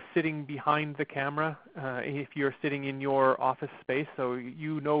who is sitting behind the camera if you're sitting in your office space. So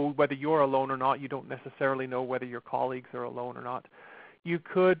you know whether you're alone or not. You don't necessarily know whether your colleagues are alone or not. You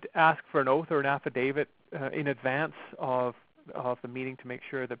could ask for an oath or an affidavit in advance of the meeting to make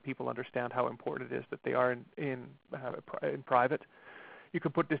sure that people understand how important it is that they are in private. You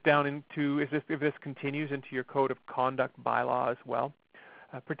could put this down into, if this continues, into your code of conduct bylaw as well.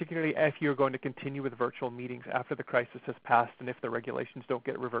 Particularly if you're going to continue with virtual meetings after the crisis has passed and if the regulations don't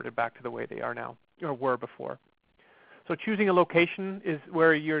get reverted back to the way they are now or were before. So choosing a location is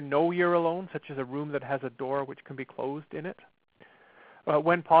where you're alone, such as a room that has a door which can be closed in it.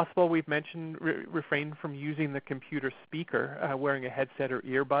 When possible, we've mentioned refrain from using the computer speaker. Wearing a headset or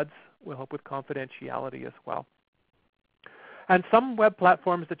earbuds will help with confidentiality as well. And some web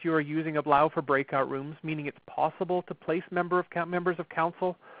platforms that you are using allow for breakout rooms, meaning it's possible to place members of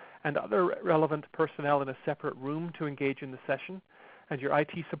council and other relevant personnel in a separate room to engage in the session, and your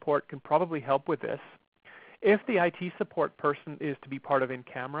IT support can probably help with this. If the IT support person is to be part of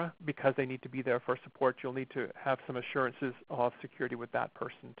in-camera, because they need to be there for support, you'll need to have some assurances of security with that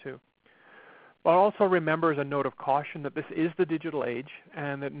person too. But also remember, as a note of caution, that this is the digital age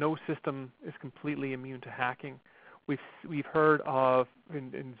and that no system is completely immune to hacking. We've heard of,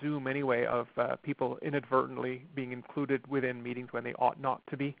 in Zoom anyway, of people inadvertently being included within meetings when they ought not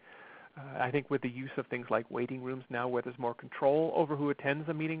to be. I think with the use of things like waiting rooms now where there's more control over who attends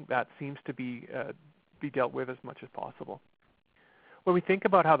a meeting, that seems to be dealt with as much as possible. When we think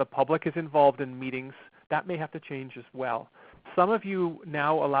about how the public is involved in meetings, that may have to change as well. Some of you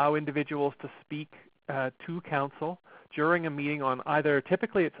now allow individuals to speak to council during a meeting on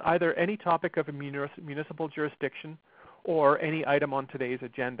typically it's either any topic of a municipal jurisdiction or any item on today's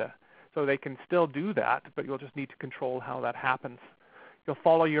agenda. So they can still do that, but you'll just need to control how that happens. You'll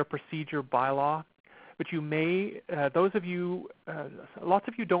follow your procedure bylaw, but you may, lots of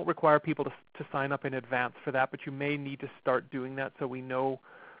you don't require people to sign up in advance for that, but you may need to start doing that so we know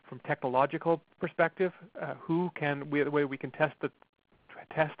from technological perspective the way we can test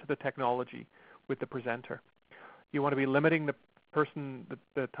the technology with the presenter. You want to be limiting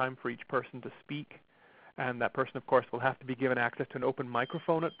the time for each person to speak, and that person, of course, will have to be given access to an open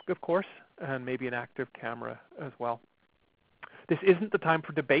microphone, of course, and maybe an active camera as well. This isn't the time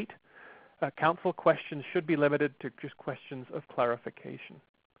for debate. Council questions should be limited to just questions of clarification.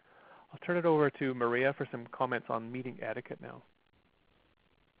 I'll turn it over to Maria for some comments on meeting etiquette now.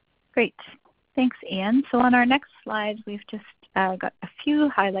 Great. Thanks, Ian. So on our next slide, we've just got a few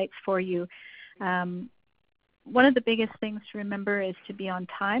highlights for you. One of the biggest things to remember is to be on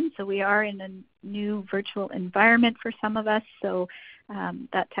time. So we are in a new virtual environment for some of us, so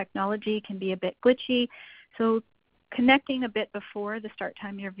that technology can be a bit glitchy. So connecting a bit before the start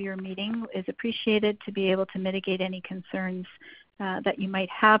time of your meeting is appreciated to be able to mitigate any concerns that you might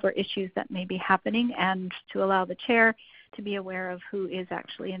have or issues that may be happening, and to allow the chair to be aware of who is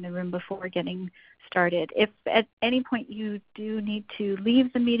actually in the room before getting started. If at any point you do need to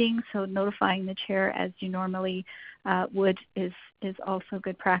leave the meeting, so notifying the chair as you normally would is also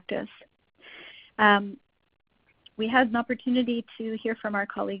good practice. We had an opportunity to hear from our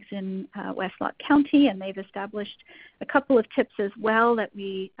colleagues in Westlock County, and they've established a couple of tips as well that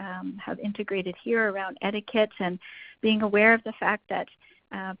we have integrated here around etiquette and being aware of the fact that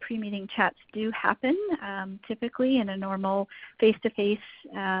pre-meeting chats do happen typically in a normal face-to-face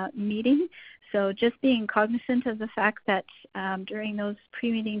meeting. So just being cognizant of the fact that during those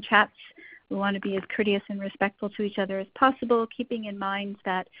pre-meeting chats, we want to be as courteous and respectful to each other as possible, keeping in mind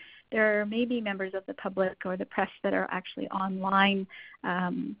that there may be members of the public or the press that are actually online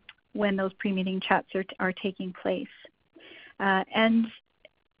when those pre-meeting chats are taking place. And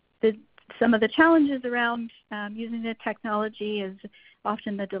some of the challenges around using the technology is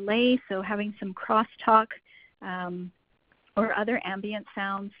often the delay, so having some crosstalk or other ambient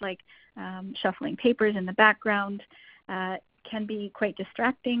sounds like shuffling papers in the background can be quite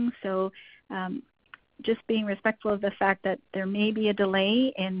distracting. So just being respectful of the fact that there may be a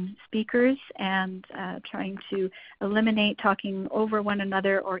delay in speakers and trying to eliminate talking over one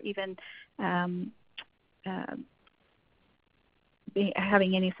another or even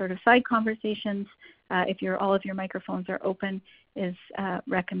having any sort of side conversations if all of your microphones are open is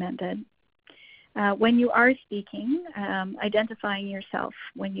recommended. When you are speaking, identifying yourself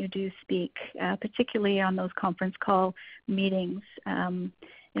when you do speak, particularly on those conference call meetings,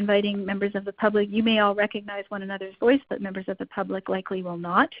 inviting members of the public. You may all recognize one another's voice, but members of the public likely will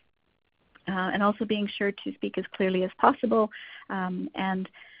not. And also being sure to speak as clearly as possible and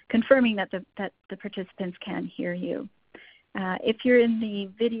confirming that the participants can hear you. If you're in the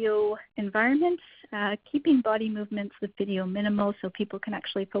video environment, keeping body movements with video minimal so people can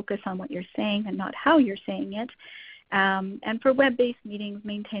actually focus on what you're saying and not how you're saying it. And for web-based meetings,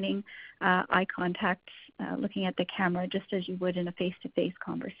 maintaining eye contact, looking at the camera just as you would in a face-to-face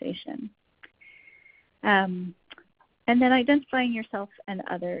conversation. And then identifying yourself and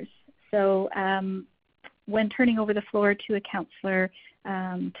others. So when turning over the floor to a counselor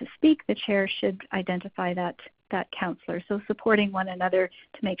to speak, the chair should identify that counselor. So supporting one another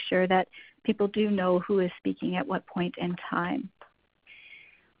to make sure that people do know who is speaking at what point in time.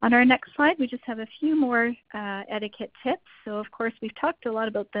 On our next slide, we just have a few more etiquette tips. So of course, we've talked a lot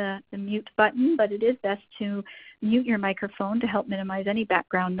about the mute button, but it is best to mute your microphone to help minimize any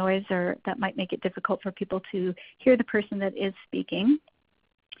background noise or that might make it difficult for people to hear the person that is speaking.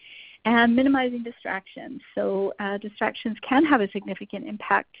 And minimizing distractions. So distractions can have a significant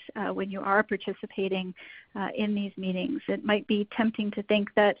impact when you are participating in these meetings. It might be tempting to think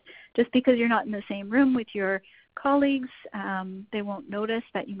that just because you're not in the same room with your colleagues. They won't notice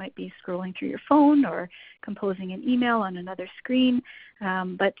that you might be scrolling through your phone or composing an email on another screen,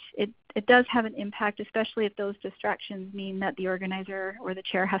 but it does have an impact, especially if those distractions mean that the organizer or the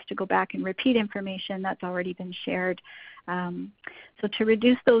chair has to go back and repeat information that's already been shared. So to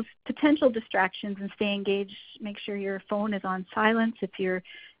reduce those potential distractions and stay engaged, make sure your phone is on silence if you're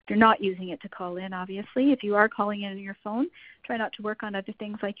not using it to call in, obviously. If you are calling in on your phone, try not to work on other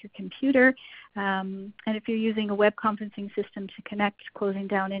things like your computer. And if you're using a web conferencing system to connect, closing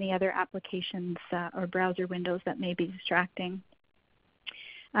down any other applications or browser windows that may be distracting.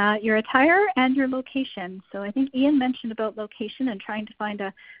 Your attire and your location. So I think Ian mentioned about location and trying to find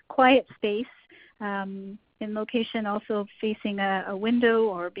a quiet space. In location, also facing a window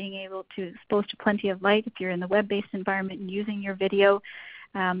or being able to expose to plenty of light if you're in the web-based environment and using your video.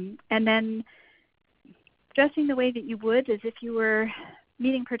 And then dressing the way that you would as if you were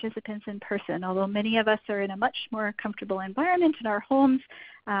meeting participants in person. Although many of us are in a much more comfortable environment in our homes,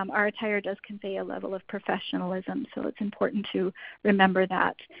 our attire does convey a level of professionalism, so it's important to remember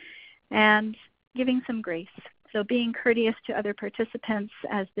that. And giving some grace. So being courteous to other participants,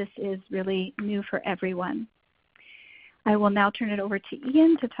 as this is really new for everyone. I will now turn it over to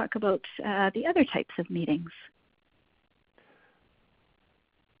Ian to talk about the other types of meetings.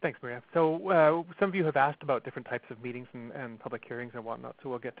 Thanks, Maria. So some of you have asked about different types of meetings and public hearings and whatnot, so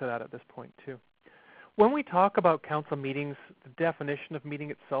we'll get to that at this point too. When we talk about council meetings, the definition of meeting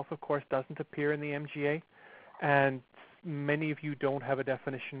itself, of course, doesn't appear in the MGA, and many of you don't have a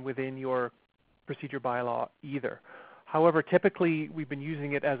definition within your procedure bylaw either. However, typically we've been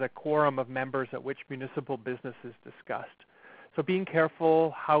using it as a quorum of members at which municipal business is discussed. So being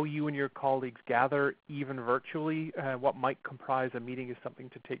careful how you and your colleagues gather, even virtually, what might comprise a meeting is something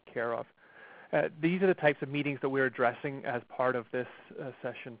to take care of. These are the types of meetings that we're addressing as part of this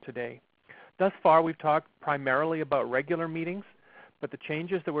session today. Thus far, we've talked primarily about regular meetings, but the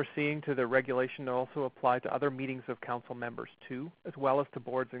changes that we're seeing to the regulation also apply to other meetings of council members too, as well as to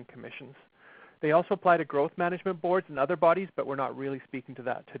boards and commissions. They also apply to growth management boards and other bodies, but we're not really speaking to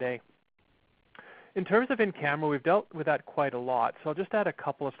that today. In terms of in-camera, we've dealt with that quite a lot, so I'll just add a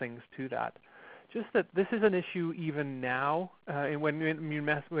couple of things to that. Just that this is an issue even now when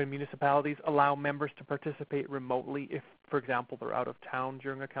municipalities allow members to participate remotely if, for example, they're out of town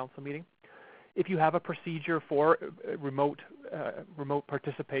during a council meeting. If you have a procedure for remote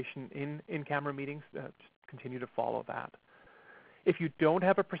participation in in-camera meetings, just continue to follow that. If you don't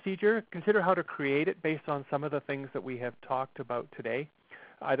have a procedure, consider how to create it based on some of the things that we have talked about today,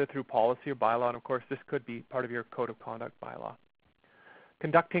 either through policy or bylaw, and of course this could be part of your code of conduct bylaw.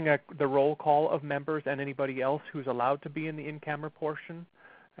 Conducting the roll call of members and anybody else who's allowed to be in the in-camera portion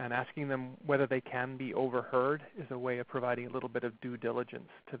and asking them whether they can be overheard is a way of providing a little bit of due diligence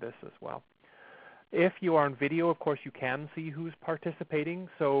to this as well. If you are on video, of course, you can see who's participating,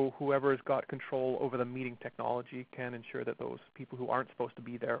 so whoever has got control over the meeting technology can ensure that those people who aren't supposed to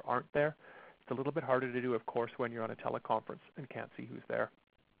be there aren't there. It's a little bit harder to do, of course, when you're on a teleconference and can't see who's there.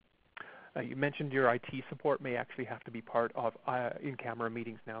 You mentioned your IT support may actually have to be part of in-camera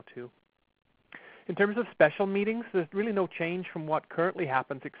meetings now too. In terms of special meetings, there's really no change from what currently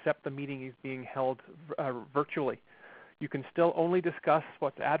happens except the meeting is being held virtually. You can still only discuss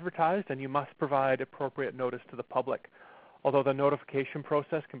what's advertised and you must provide appropriate notice to the public, although the notification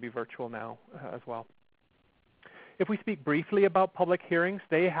process can be virtual now as well. If we speak briefly about public hearings,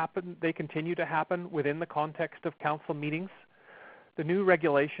 they continue to happen within the context of council meetings. The new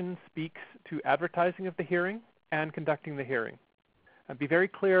regulation speaks to advertising of the hearing and conducting the hearing. And be very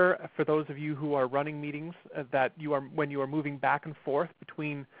clear for those of you who are running meetings that when you are moving back and forth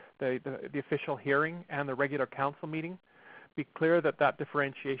between the official hearing and the regular council meeting, be clear that that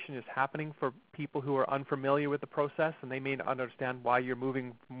differentiation is happening for people who are unfamiliar with the process and they may not understand why you're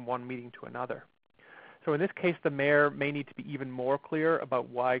moving from one meeting to another. So in this case, the mayor may need to be even more clear about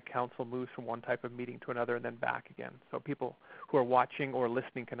why council moves from one type of meeting to another and then back again, so people who are watching or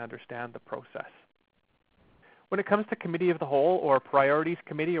listening can understand the process. When it comes to committee of the whole or priorities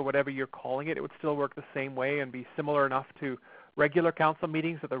committee or whatever you're calling it, it would still work the same way and be similar enough to regular council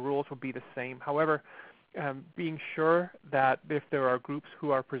meetings that the rules would be the same. However, being sure that if there are groups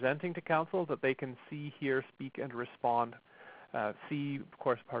who are presenting to council that they can see, hear, speak, and respond. See, of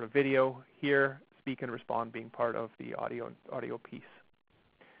course, part of video, hear, speak, and respond being part of the audio piece.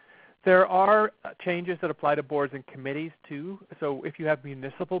 There are changes that apply to boards and committees too. So if you have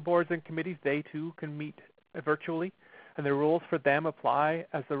municipal boards and committees, they too can meet virtually, and the rules for them apply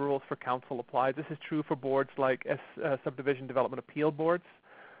as the rules for council apply. This is true for boards like subdivision development appeal boards,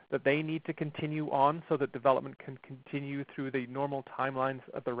 that they need to continue on so that development can continue through the normal timelines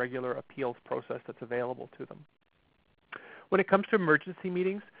of the regular appeals process that's available to them. When it comes to emergency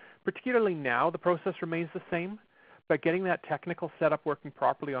meetings, particularly now, the process remains the same, but getting that technical setup working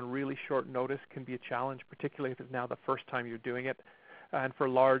properly on really short notice can be a challenge, particularly if it's now the first time you're doing it. And for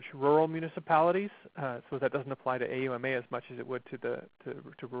large rural municipalities, so that doesn't apply to AUMA as much as it would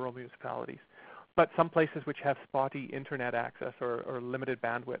to rural municipalities. But some places which have spotty internet access or limited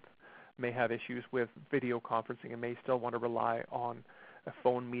bandwidth may have issues with video conferencing and may still want to rely on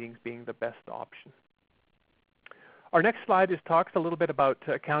phone meetings being the best option. Our next slide talks a little bit about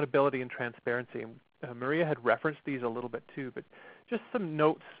accountability and transparency. Maria had referenced these a little bit too, but just some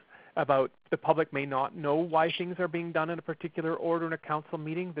notes about the public may not know why things are being done in a particular order in a council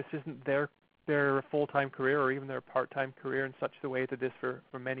meeting. This isn't their full-time career or even their part-time career in such a way that it is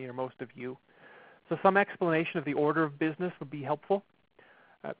for many or most of you. So some explanation of the order of business would be helpful.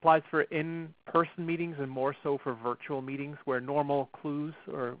 It applies for in-person meetings and more so for virtual meetings where normal clues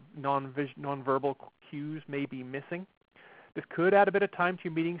or non-verbal cues may be missing. This could add a bit of time to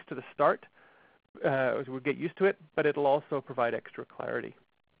your meetings to the start as we get used to it, but it'll also provide extra clarity.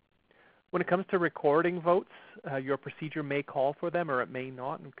 When it comes to recording votes, your procedure may call for them or it may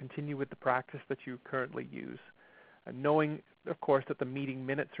not, and continue with the practice that you currently use. And knowing, of course, that the meeting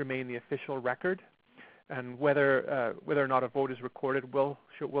minutes remain the official record, and whether or not a vote is recorded will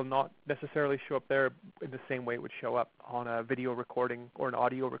not necessarily show up there in the same way it would show up on a video recording or an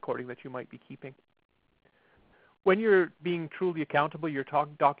audio recording that you might be keeping. When you're being truly accountable, you're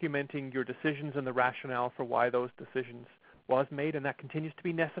documenting your decisions and the rationale for why those decisions was made, and that continues to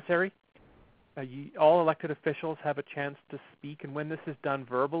be necessary. All elected officials have a chance to speak, and when this is done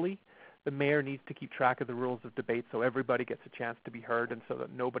verbally, the mayor needs to keep track of the rules of debate so everybody gets a chance to be heard and so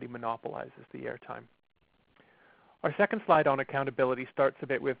that nobody monopolizes the airtime. Our second slide on accountability starts a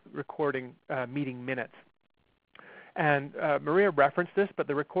bit with recording meeting minutes. And Maria referenced this, but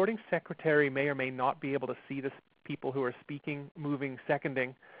the recording secretary may or may not be able to see the people who are speaking, moving,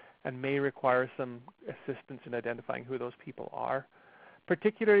 seconding, and may require some assistance in identifying who those people are,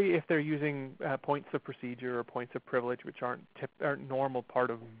 particularly if they're using points of procedure or points of privilege, which aren't normal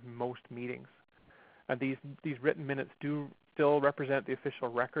part of most meetings. And these written minutes do still represent the official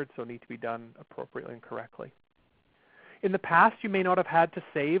record, so need to be done appropriately and correctly. In the past, you may not have had to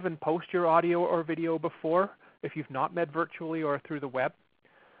save and post your audio or video before if you've not met virtually or through the web.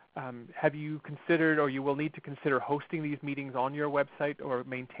 Have you considered, or you will need to consider, hosting these meetings on your website or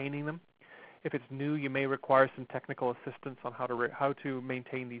maintaining them? If it's new, you may require some technical assistance on how to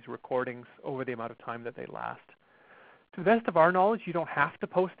maintain these recordings over the amount of time that they last. To the best of our knowledge, you don't have to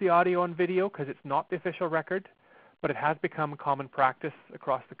post the audio and video because it's not the official record, but it has become common practice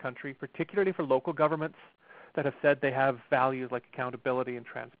across the country, particularly for local governments that have said they have values like accountability and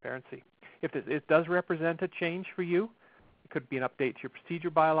transparency. If it does represent a change for you, it could be an update to your procedure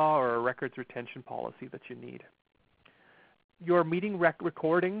bylaw or a records retention policy that you need. Your meeting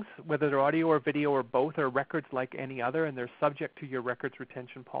recordings, whether they're audio or video or both, are records like any other, and they're subject to your records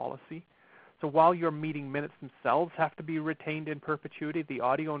retention policy. So while your meeting minutes themselves have to be retained in perpetuity, the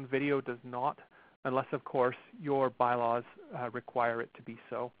audio and video does not, unless, of course, your bylaws require it to be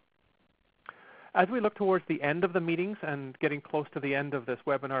so. As we look towards the end of the meetings and getting close to the end of this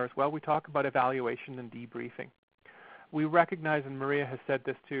webinar as well, we talk about evaluation and debriefing. We recognize, and Maria has said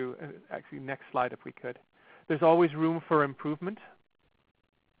this too, actually next slide if we could, there's always room for improvement.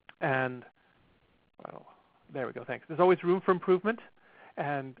 And, well, there we go, thanks. There's always room for improvement.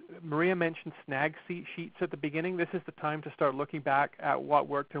 And Maria mentioned snag sheets at the beginning. This is the time to start looking back at what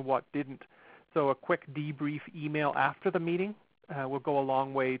worked and what didn't. So a quick debrief email after the meeting will go a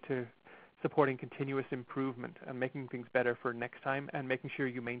long way to supporting continuous improvement and making things better for next time and making sure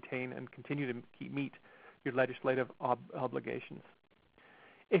you maintain and continue to meet your legislative obligations.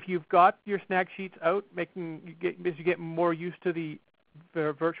 If you've got your snag sheets out, as you get more used to the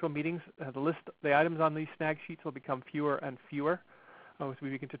virtual meetings, the items on these snag sheets will become fewer and fewer as we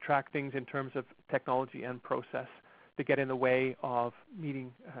begin to track things in terms of technology and process to get in the way of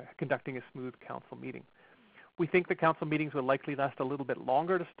conducting a smooth council meeting. We think the council meetings will likely last a little bit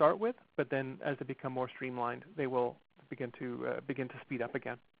longer to start with, but then as they become more streamlined, they will begin to speed up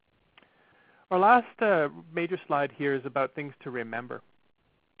again. Our last major slide here is about things to remember.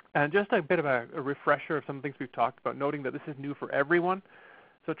 And just a bit of a refresher of some things we've talked about, noting that this is new for everyone.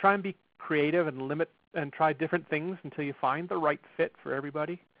 So try and be creative and try different things until you find the right fit for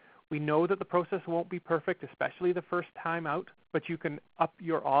everybody. We know that the process won't be perfect, especially the first time out, but you can up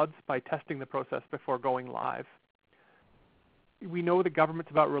your odds by testing the process before going live. We know the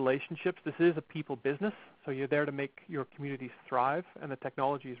government's about relationships. This is a people business, so you're there to make your communities thrive, and the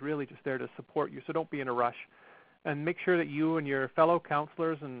technology is really just there to support you, so don't be in a rush. And make sure that you and your fellow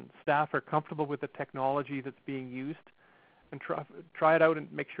councillors and staff are comfortable with the technology that's being used, and try it out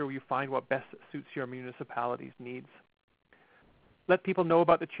and make sure you find what best suits your municipality's needs. Let people know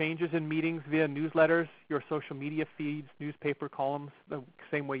about the changes in meetings via newsletters, your social media feeds, newspaper columns, the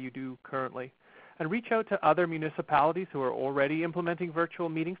same way you do currently. And reach out to other municipalities who are already implementing virtual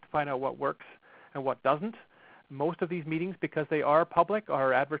meetings to find out what works and what doesn't. Most of these meetings, because they are public,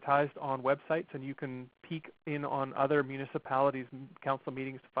 are advertised on websites, and you can peek in on other municipalities' council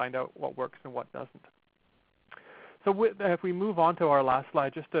meetings to find out what works and what doesn't. So if we move on to our last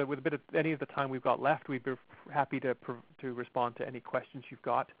slide, just with a bit of any of the time we've got left, we'd be happy to respond to any questions you've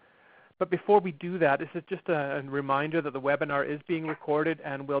got. But before we do that, this is just a reminder that the webinar is being recorded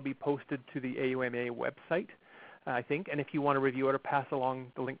and will be posted to the AUMA website, I think. And if you want to review it or pass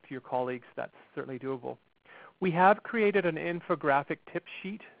along the link to your colleagues, that's certainly doable. We have created an infographic tip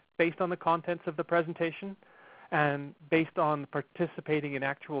sheet based on the contents of the presentation and based on participating in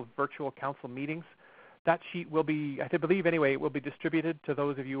actual virtual council meetings. That sheet will be, I believe anyway, it will be distributed to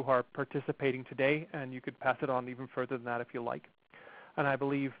those of you who are participating today, and you could pass it on even further than that if you like. And I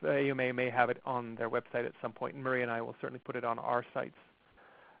believe AUMA may have it on their website at some point, and Maria and I will certainly put it on our sites.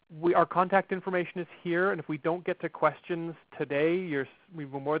 Our contact information is here, and if we don't get to questions today, we're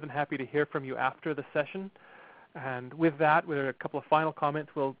more than happy to hear from you after the session. And with that, with a couple of final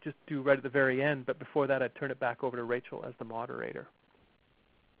comments, we'll just do right at the very end. But before that, I'd turn it back over to Rachel as the moderator.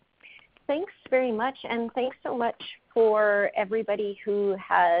 Thanks very much, and thanks so much for everybody who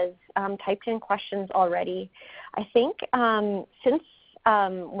has typed in questions already. I think since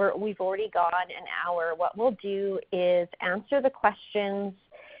we've already gone an hour, what we'll do is answer the questions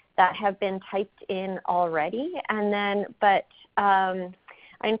that have been typed in already, and then,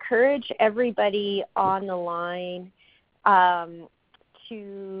 I encourage everybody on the line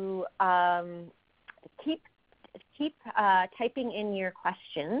to keep typing in your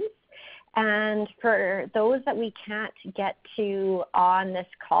questions. And for those that we can't get to on this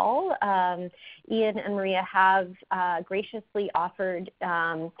call, Ian and Maria have graciously offered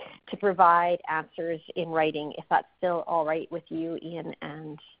to provide answers in writing, if that's still all right with you, Ian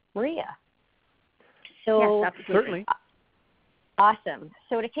and Maria. So, yes, absolutely. Certainly. Awesome.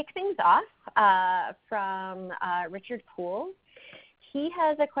 So to kick things off from Richard Poole, he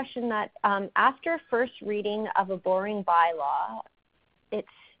has a question that after first reading of a boring bylaw, it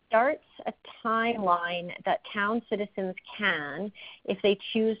starts a timeline that town citizens can, if they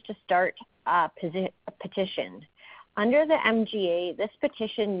choose to start a petition. Under the MGA, this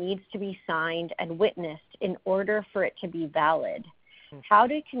petition needs to be signed and witnessed in order for it to be valid. How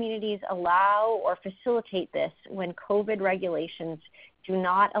do communities allow or facilitate this when COVID regulations do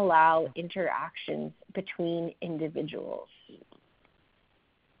not allow interactions between individuals?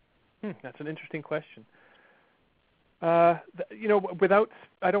 That's an interesting question. You know,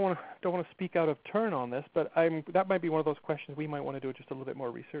 I don't want to speak out of turn on this, but that might be one of those questions we might want to do just a little bit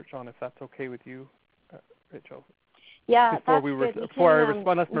more research on, if that's okay with you, Rachel. Yeah, before I respond,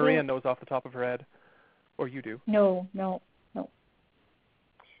 unless Maria knows off the top of her head, or you do. No.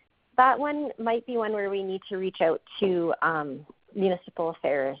 That one might be one where we need to reach out to municipal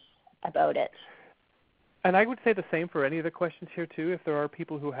affairs about it. And I would say the same for any of the questions here too. If there are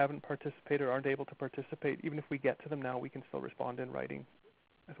people who haven't participated or aren't able to participate, even if we get to them now, we can still respond in writing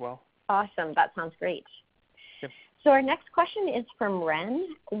as well. Awesome. That sounds great. Yep. So our next question is from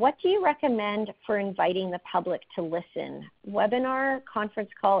Ren. What do you recommend for inviting the public to listen? Webinar, conference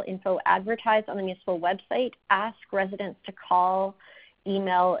call, info advertised on the municipal website, ask residents to call,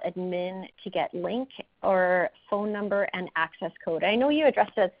 email admin to get link, or phone number and access code? I know you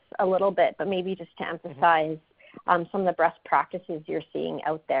addressed this a little bit, but maybe just to emphasize some of the best practices you're seeing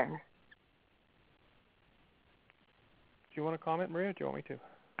out there. Do you want to comment, Maria, or do you want me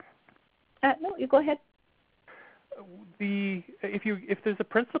to? No, you go ahead. If there's a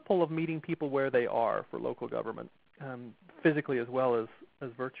principle of meeting people where they are for local government, physically as well as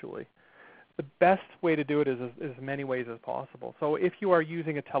virtually, the best way to do it is as many ways as possible. So if you are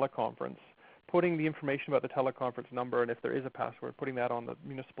using a teleconference, putting the information about the teleconference number, and if there is a password, putting that on the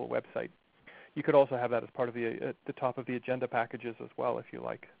municipal website. You could also have that as part of the top of the agenda packages as well, if you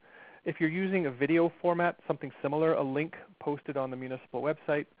like. If you're using a video format, something similar, a link posted on the municipal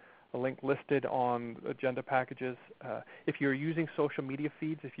website, a link listed on agenda packages. If you're using social media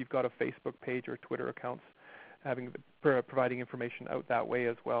feeds, if you've got a Facebook page or Twitter accounts, providing information out that way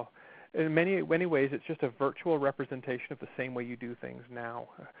as well. In many ways, it's just a virtual representation of the same way you do things now.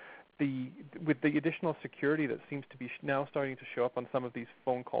 With the additional security that seems to be now starting to show up on some of these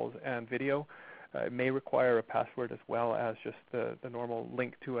phone calls and video, it may require a password as well as just the normal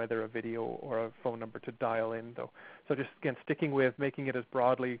link to either a video or a phone number to dial in, though. So just, again, sticking with making it as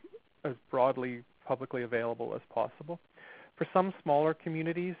broadly publicly available as possible. For some smaller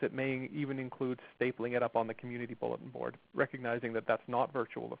communities, it may even include stapling it up on the community bulletin board, recognizing that that's not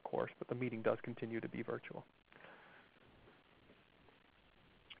virtual, of course, but the meeting does continue to be virtual.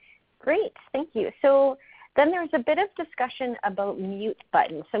 Great, thank you. So then there's a bit of discussion about mute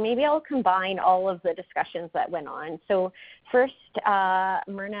buttons. So maybe I'll combine all of the discussions that went on. So first,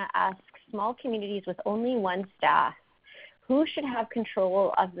 Myrna asks, small communities with only one staff, who should have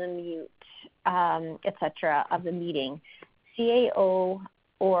control of the mute, etc., of the meeting, CAO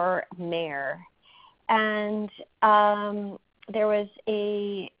or mayor? And there's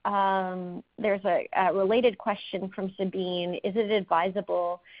a related question from Sabine. Is it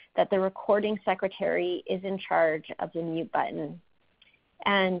advisable that the recording secretary is in charge of the mute button?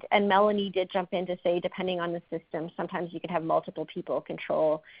 And Melanie did jump in to say, depending on the system, sometimes you can have multiple people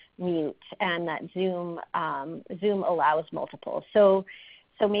control mute, and that Zoom allows multiple. So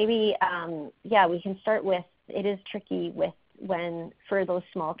maybe, yeah, we can start with, it is tricky with for those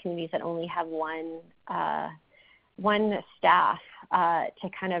small communities that only have one staff to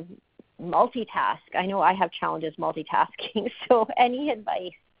kind of multitask. I know I have challenges multitasking, so any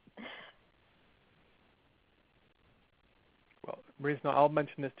advice? Well, Marisa, I'll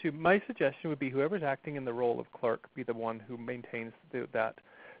mention this too. My suggestion would be whoever's acting in the role of clerk be the one who maintains that.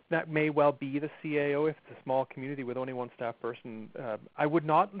 That may well be the CAO if it's a small community with only one staff person. I would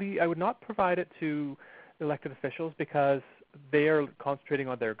not provide it to elected officials because they are concentrating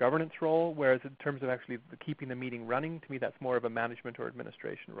on their governance role, whereas in terms of actually keeping the meeting running, to me that's more of a management or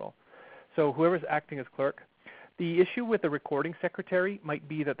administration role. So whoever's acting as clerk. The issue with the recording secretary might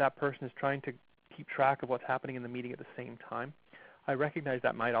be that that person is trying to keep track of what's happening in the meeting at the same time. I recognize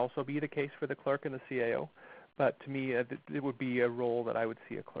that might also be the case for the clerk and the CAO, but to me it would be a role that I would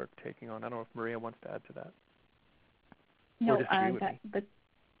see a clerk taking on. I don't know if Maria wants to add to that. No,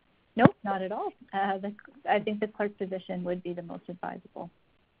 no, not at all. I think the clerk position would be the most advisable.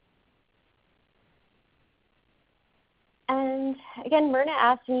 And again, Myrna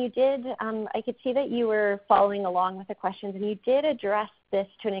asked, and you did, I could see that you were following along with the questions, and you did address this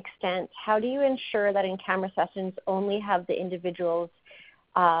to an extent. How do you ensure that in-camera sessions only have the individuals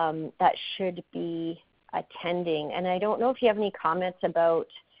that should be attending? And I don't know if you have any comments about,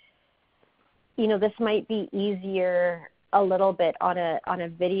 this might be easier a little bit on a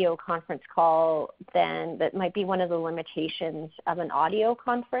video conference call that might be one of the limitations of an audio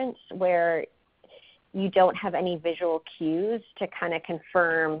conference where you don't have any visual cues to kind of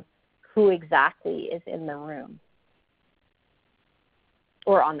confirm who exactly is in the room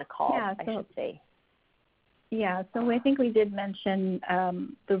or on the call, I should say. Yeah, so I think we did mention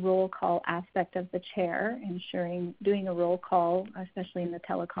the roll call aspect of the chair, doing a roll call, especially in the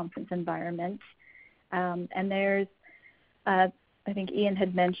teleconference environment. And there's I think Ian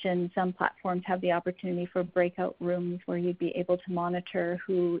had mentioned some platforms have the opportunity for breakout rooms where you'd be able to monitor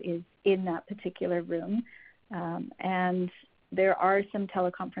who is in that particular room. And there are some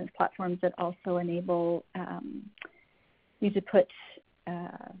teleconference platforms that also enable you to put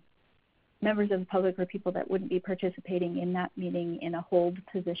members of the public or people that wouldn't be participating in that meeting in a hold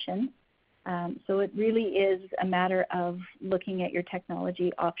position. So it really is a matter of looking at your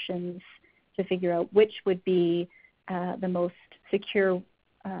technology options to figure out which would be the most secure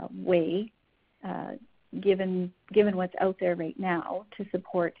way, given what's out there right now, to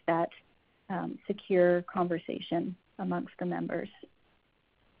support that secure conversation amongst the members.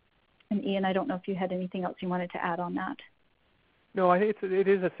 And Ian, I don't know if you had anything else you wanted to add on that. No, I think it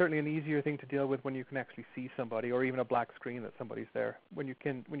is certainly an easier thing to deal with when you can actually see somebody, or even a black screen that somebody's there. When you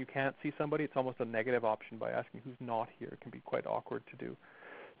can't see somebody, it's almost a negative option by asking who's not here. It can be quite awkward to do.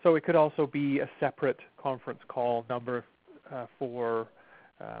 So it could also be a separate conference call number for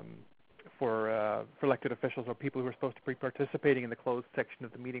elected officials or people who are supposed to be participating in the closed section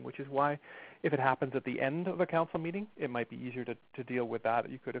of the meeting, which is why if it happens at the end of a council meeting, it might be easier to deal with that.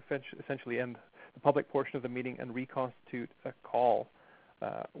 You could essentially end the public portion of the meeting and reconstitute a call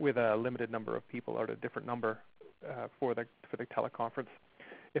with a limited number of people or a different number for the teleconference.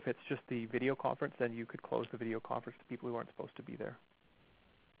 If it's just the video conference, then you could close the video conference to people who aren't supposed to be there.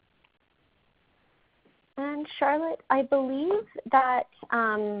 And Charlotte, I believe that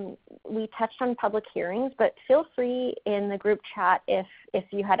we touched on public hearings, but feel free in the group chat if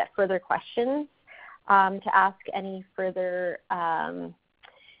you had further questions to ask anything further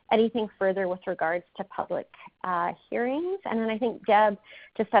with regards to public hearings. And then I think Deb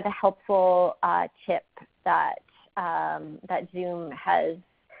just had a helpful tip that Zoom has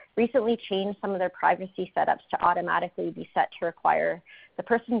recently changed some of their privacy setups to automatically be set to require the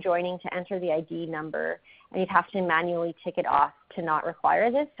person joining to enter the ID number, and you'd have to manually tick it off to not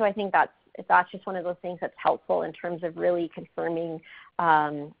require this. So I think that's that's just one of those things that's helpful in terms of really confirming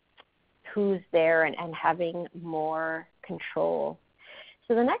who's there and having more control.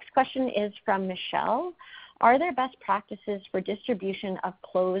 So the next question is from Michelle. Are there best practices for distribution of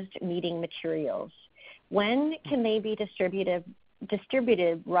closed meeting materials? When can they be distributed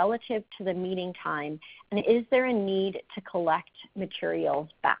relative to the meeting time, and is there a need to collect materials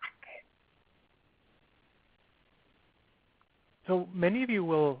back? So many of you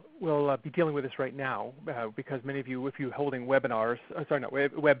will be dealing with this right now because many of you, if you're holding webinars,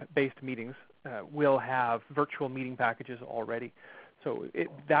 web-based meetings, will have virtual meeting packages already. So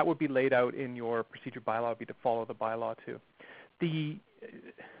that would be laid out in your procedure bylaw, would be to follow the bylaw too.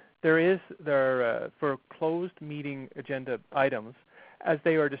 For closed meeting agenda items, as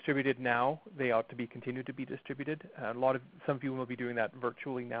they are distributed now, they ought to be continued to be distributed. Some of you will be doing that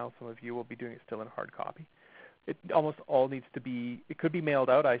virtually now. Some of you will be doing it still in hard copy. It almost all needs to be, it could be mailed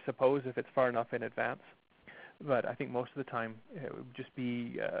out, I suppose, if it's far enough in advance. But I think most of the time it would just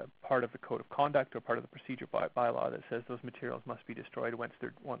be part of the code of conduct or part of the procedure bylaw that says those materials must be destroyed once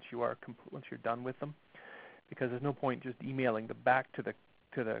you're done with them, because there's no point just emailing them back to the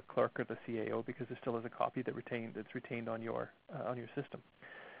clerk or the CAO because there still is a copy that's retained on your system.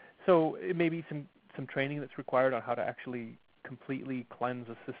 So it may be some training that's required on how to actually completely cleanse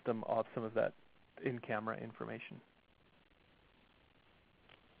a system of some of that in-camera information.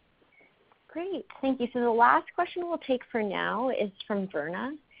 Great, thank you. So the last question we'll take for now is from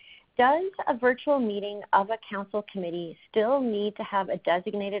Verna. Does a virtual meeting of a council committee still need to have a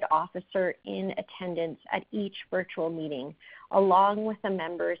designated officer in attendance at each virtual meeting, along with the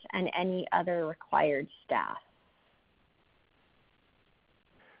members and any other required staff?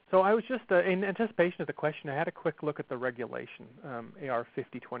 So I was just, in anticipation of the question, I had a quick look at the regulation, AR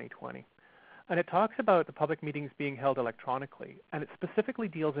 50-2020. And it talks about the public meetings being held electronically. And it specifically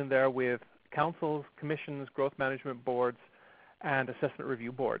deals in there with councils, commissions, growth management boards, and assessment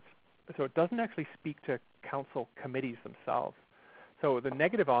review boards. So it doesn't actually speak to council committees themselves. So the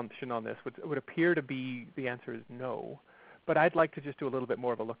negative option on this would appear to be the answer is no. But I'd like to just do a little bit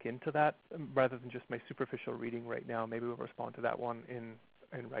more of a look into that rather than just my superficial reading right now. Maybe we'll respond to that one in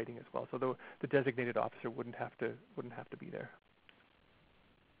writing as well. So the designated officer wouldn't have to be there.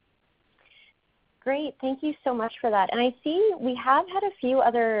 Great, thank you so much for that. And I see we have had a few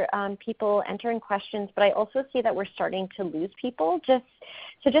other people entering questions, but I also see that we're starting to lose people. Just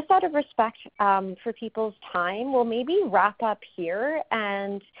out of respect for people's time, we'll maybe wrap up here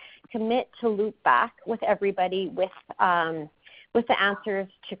and commit to loop back with everybody with the answers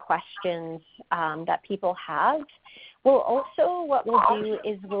to questions that people have. What we'll do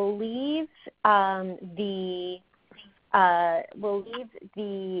is we'll leave the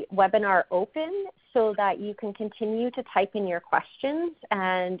webinar open so that you can continue to type in your questions,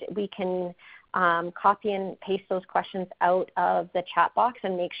 and we can copy and paste those questions out of the chat box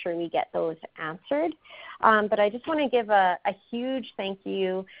and make sure we get those answered. But I just want to give a huge thank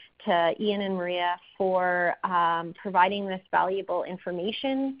you to Ian and Maria for providing this valuable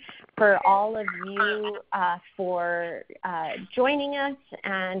information, for all of you for joining us,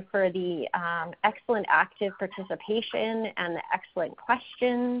 and for the excellent active participation and the excellent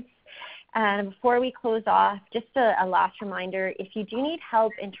questions. And before we close off, just a last reminder, if you do need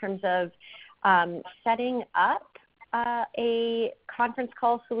help in terms of setting up a conference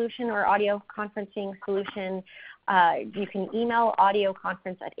call solution or audio conferencing solution, you can email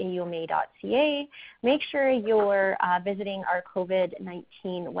audioconference@auma.ca. Make sure you're visiting our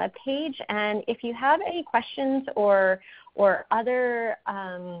COVID-19 webpage. And if you have any questions or other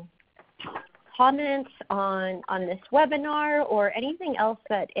comments on this webinar or anything else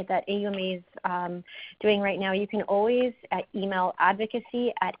that AUMA is doing right now, you can always email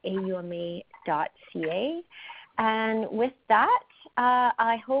advocacy@auma.ca. And with that,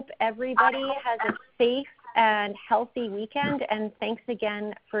 I hope everybody has a safe and healthy weekend, and thanks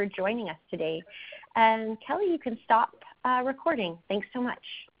again for joining us today. And Kelly, you can stop recording. Thanks so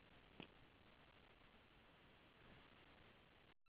much.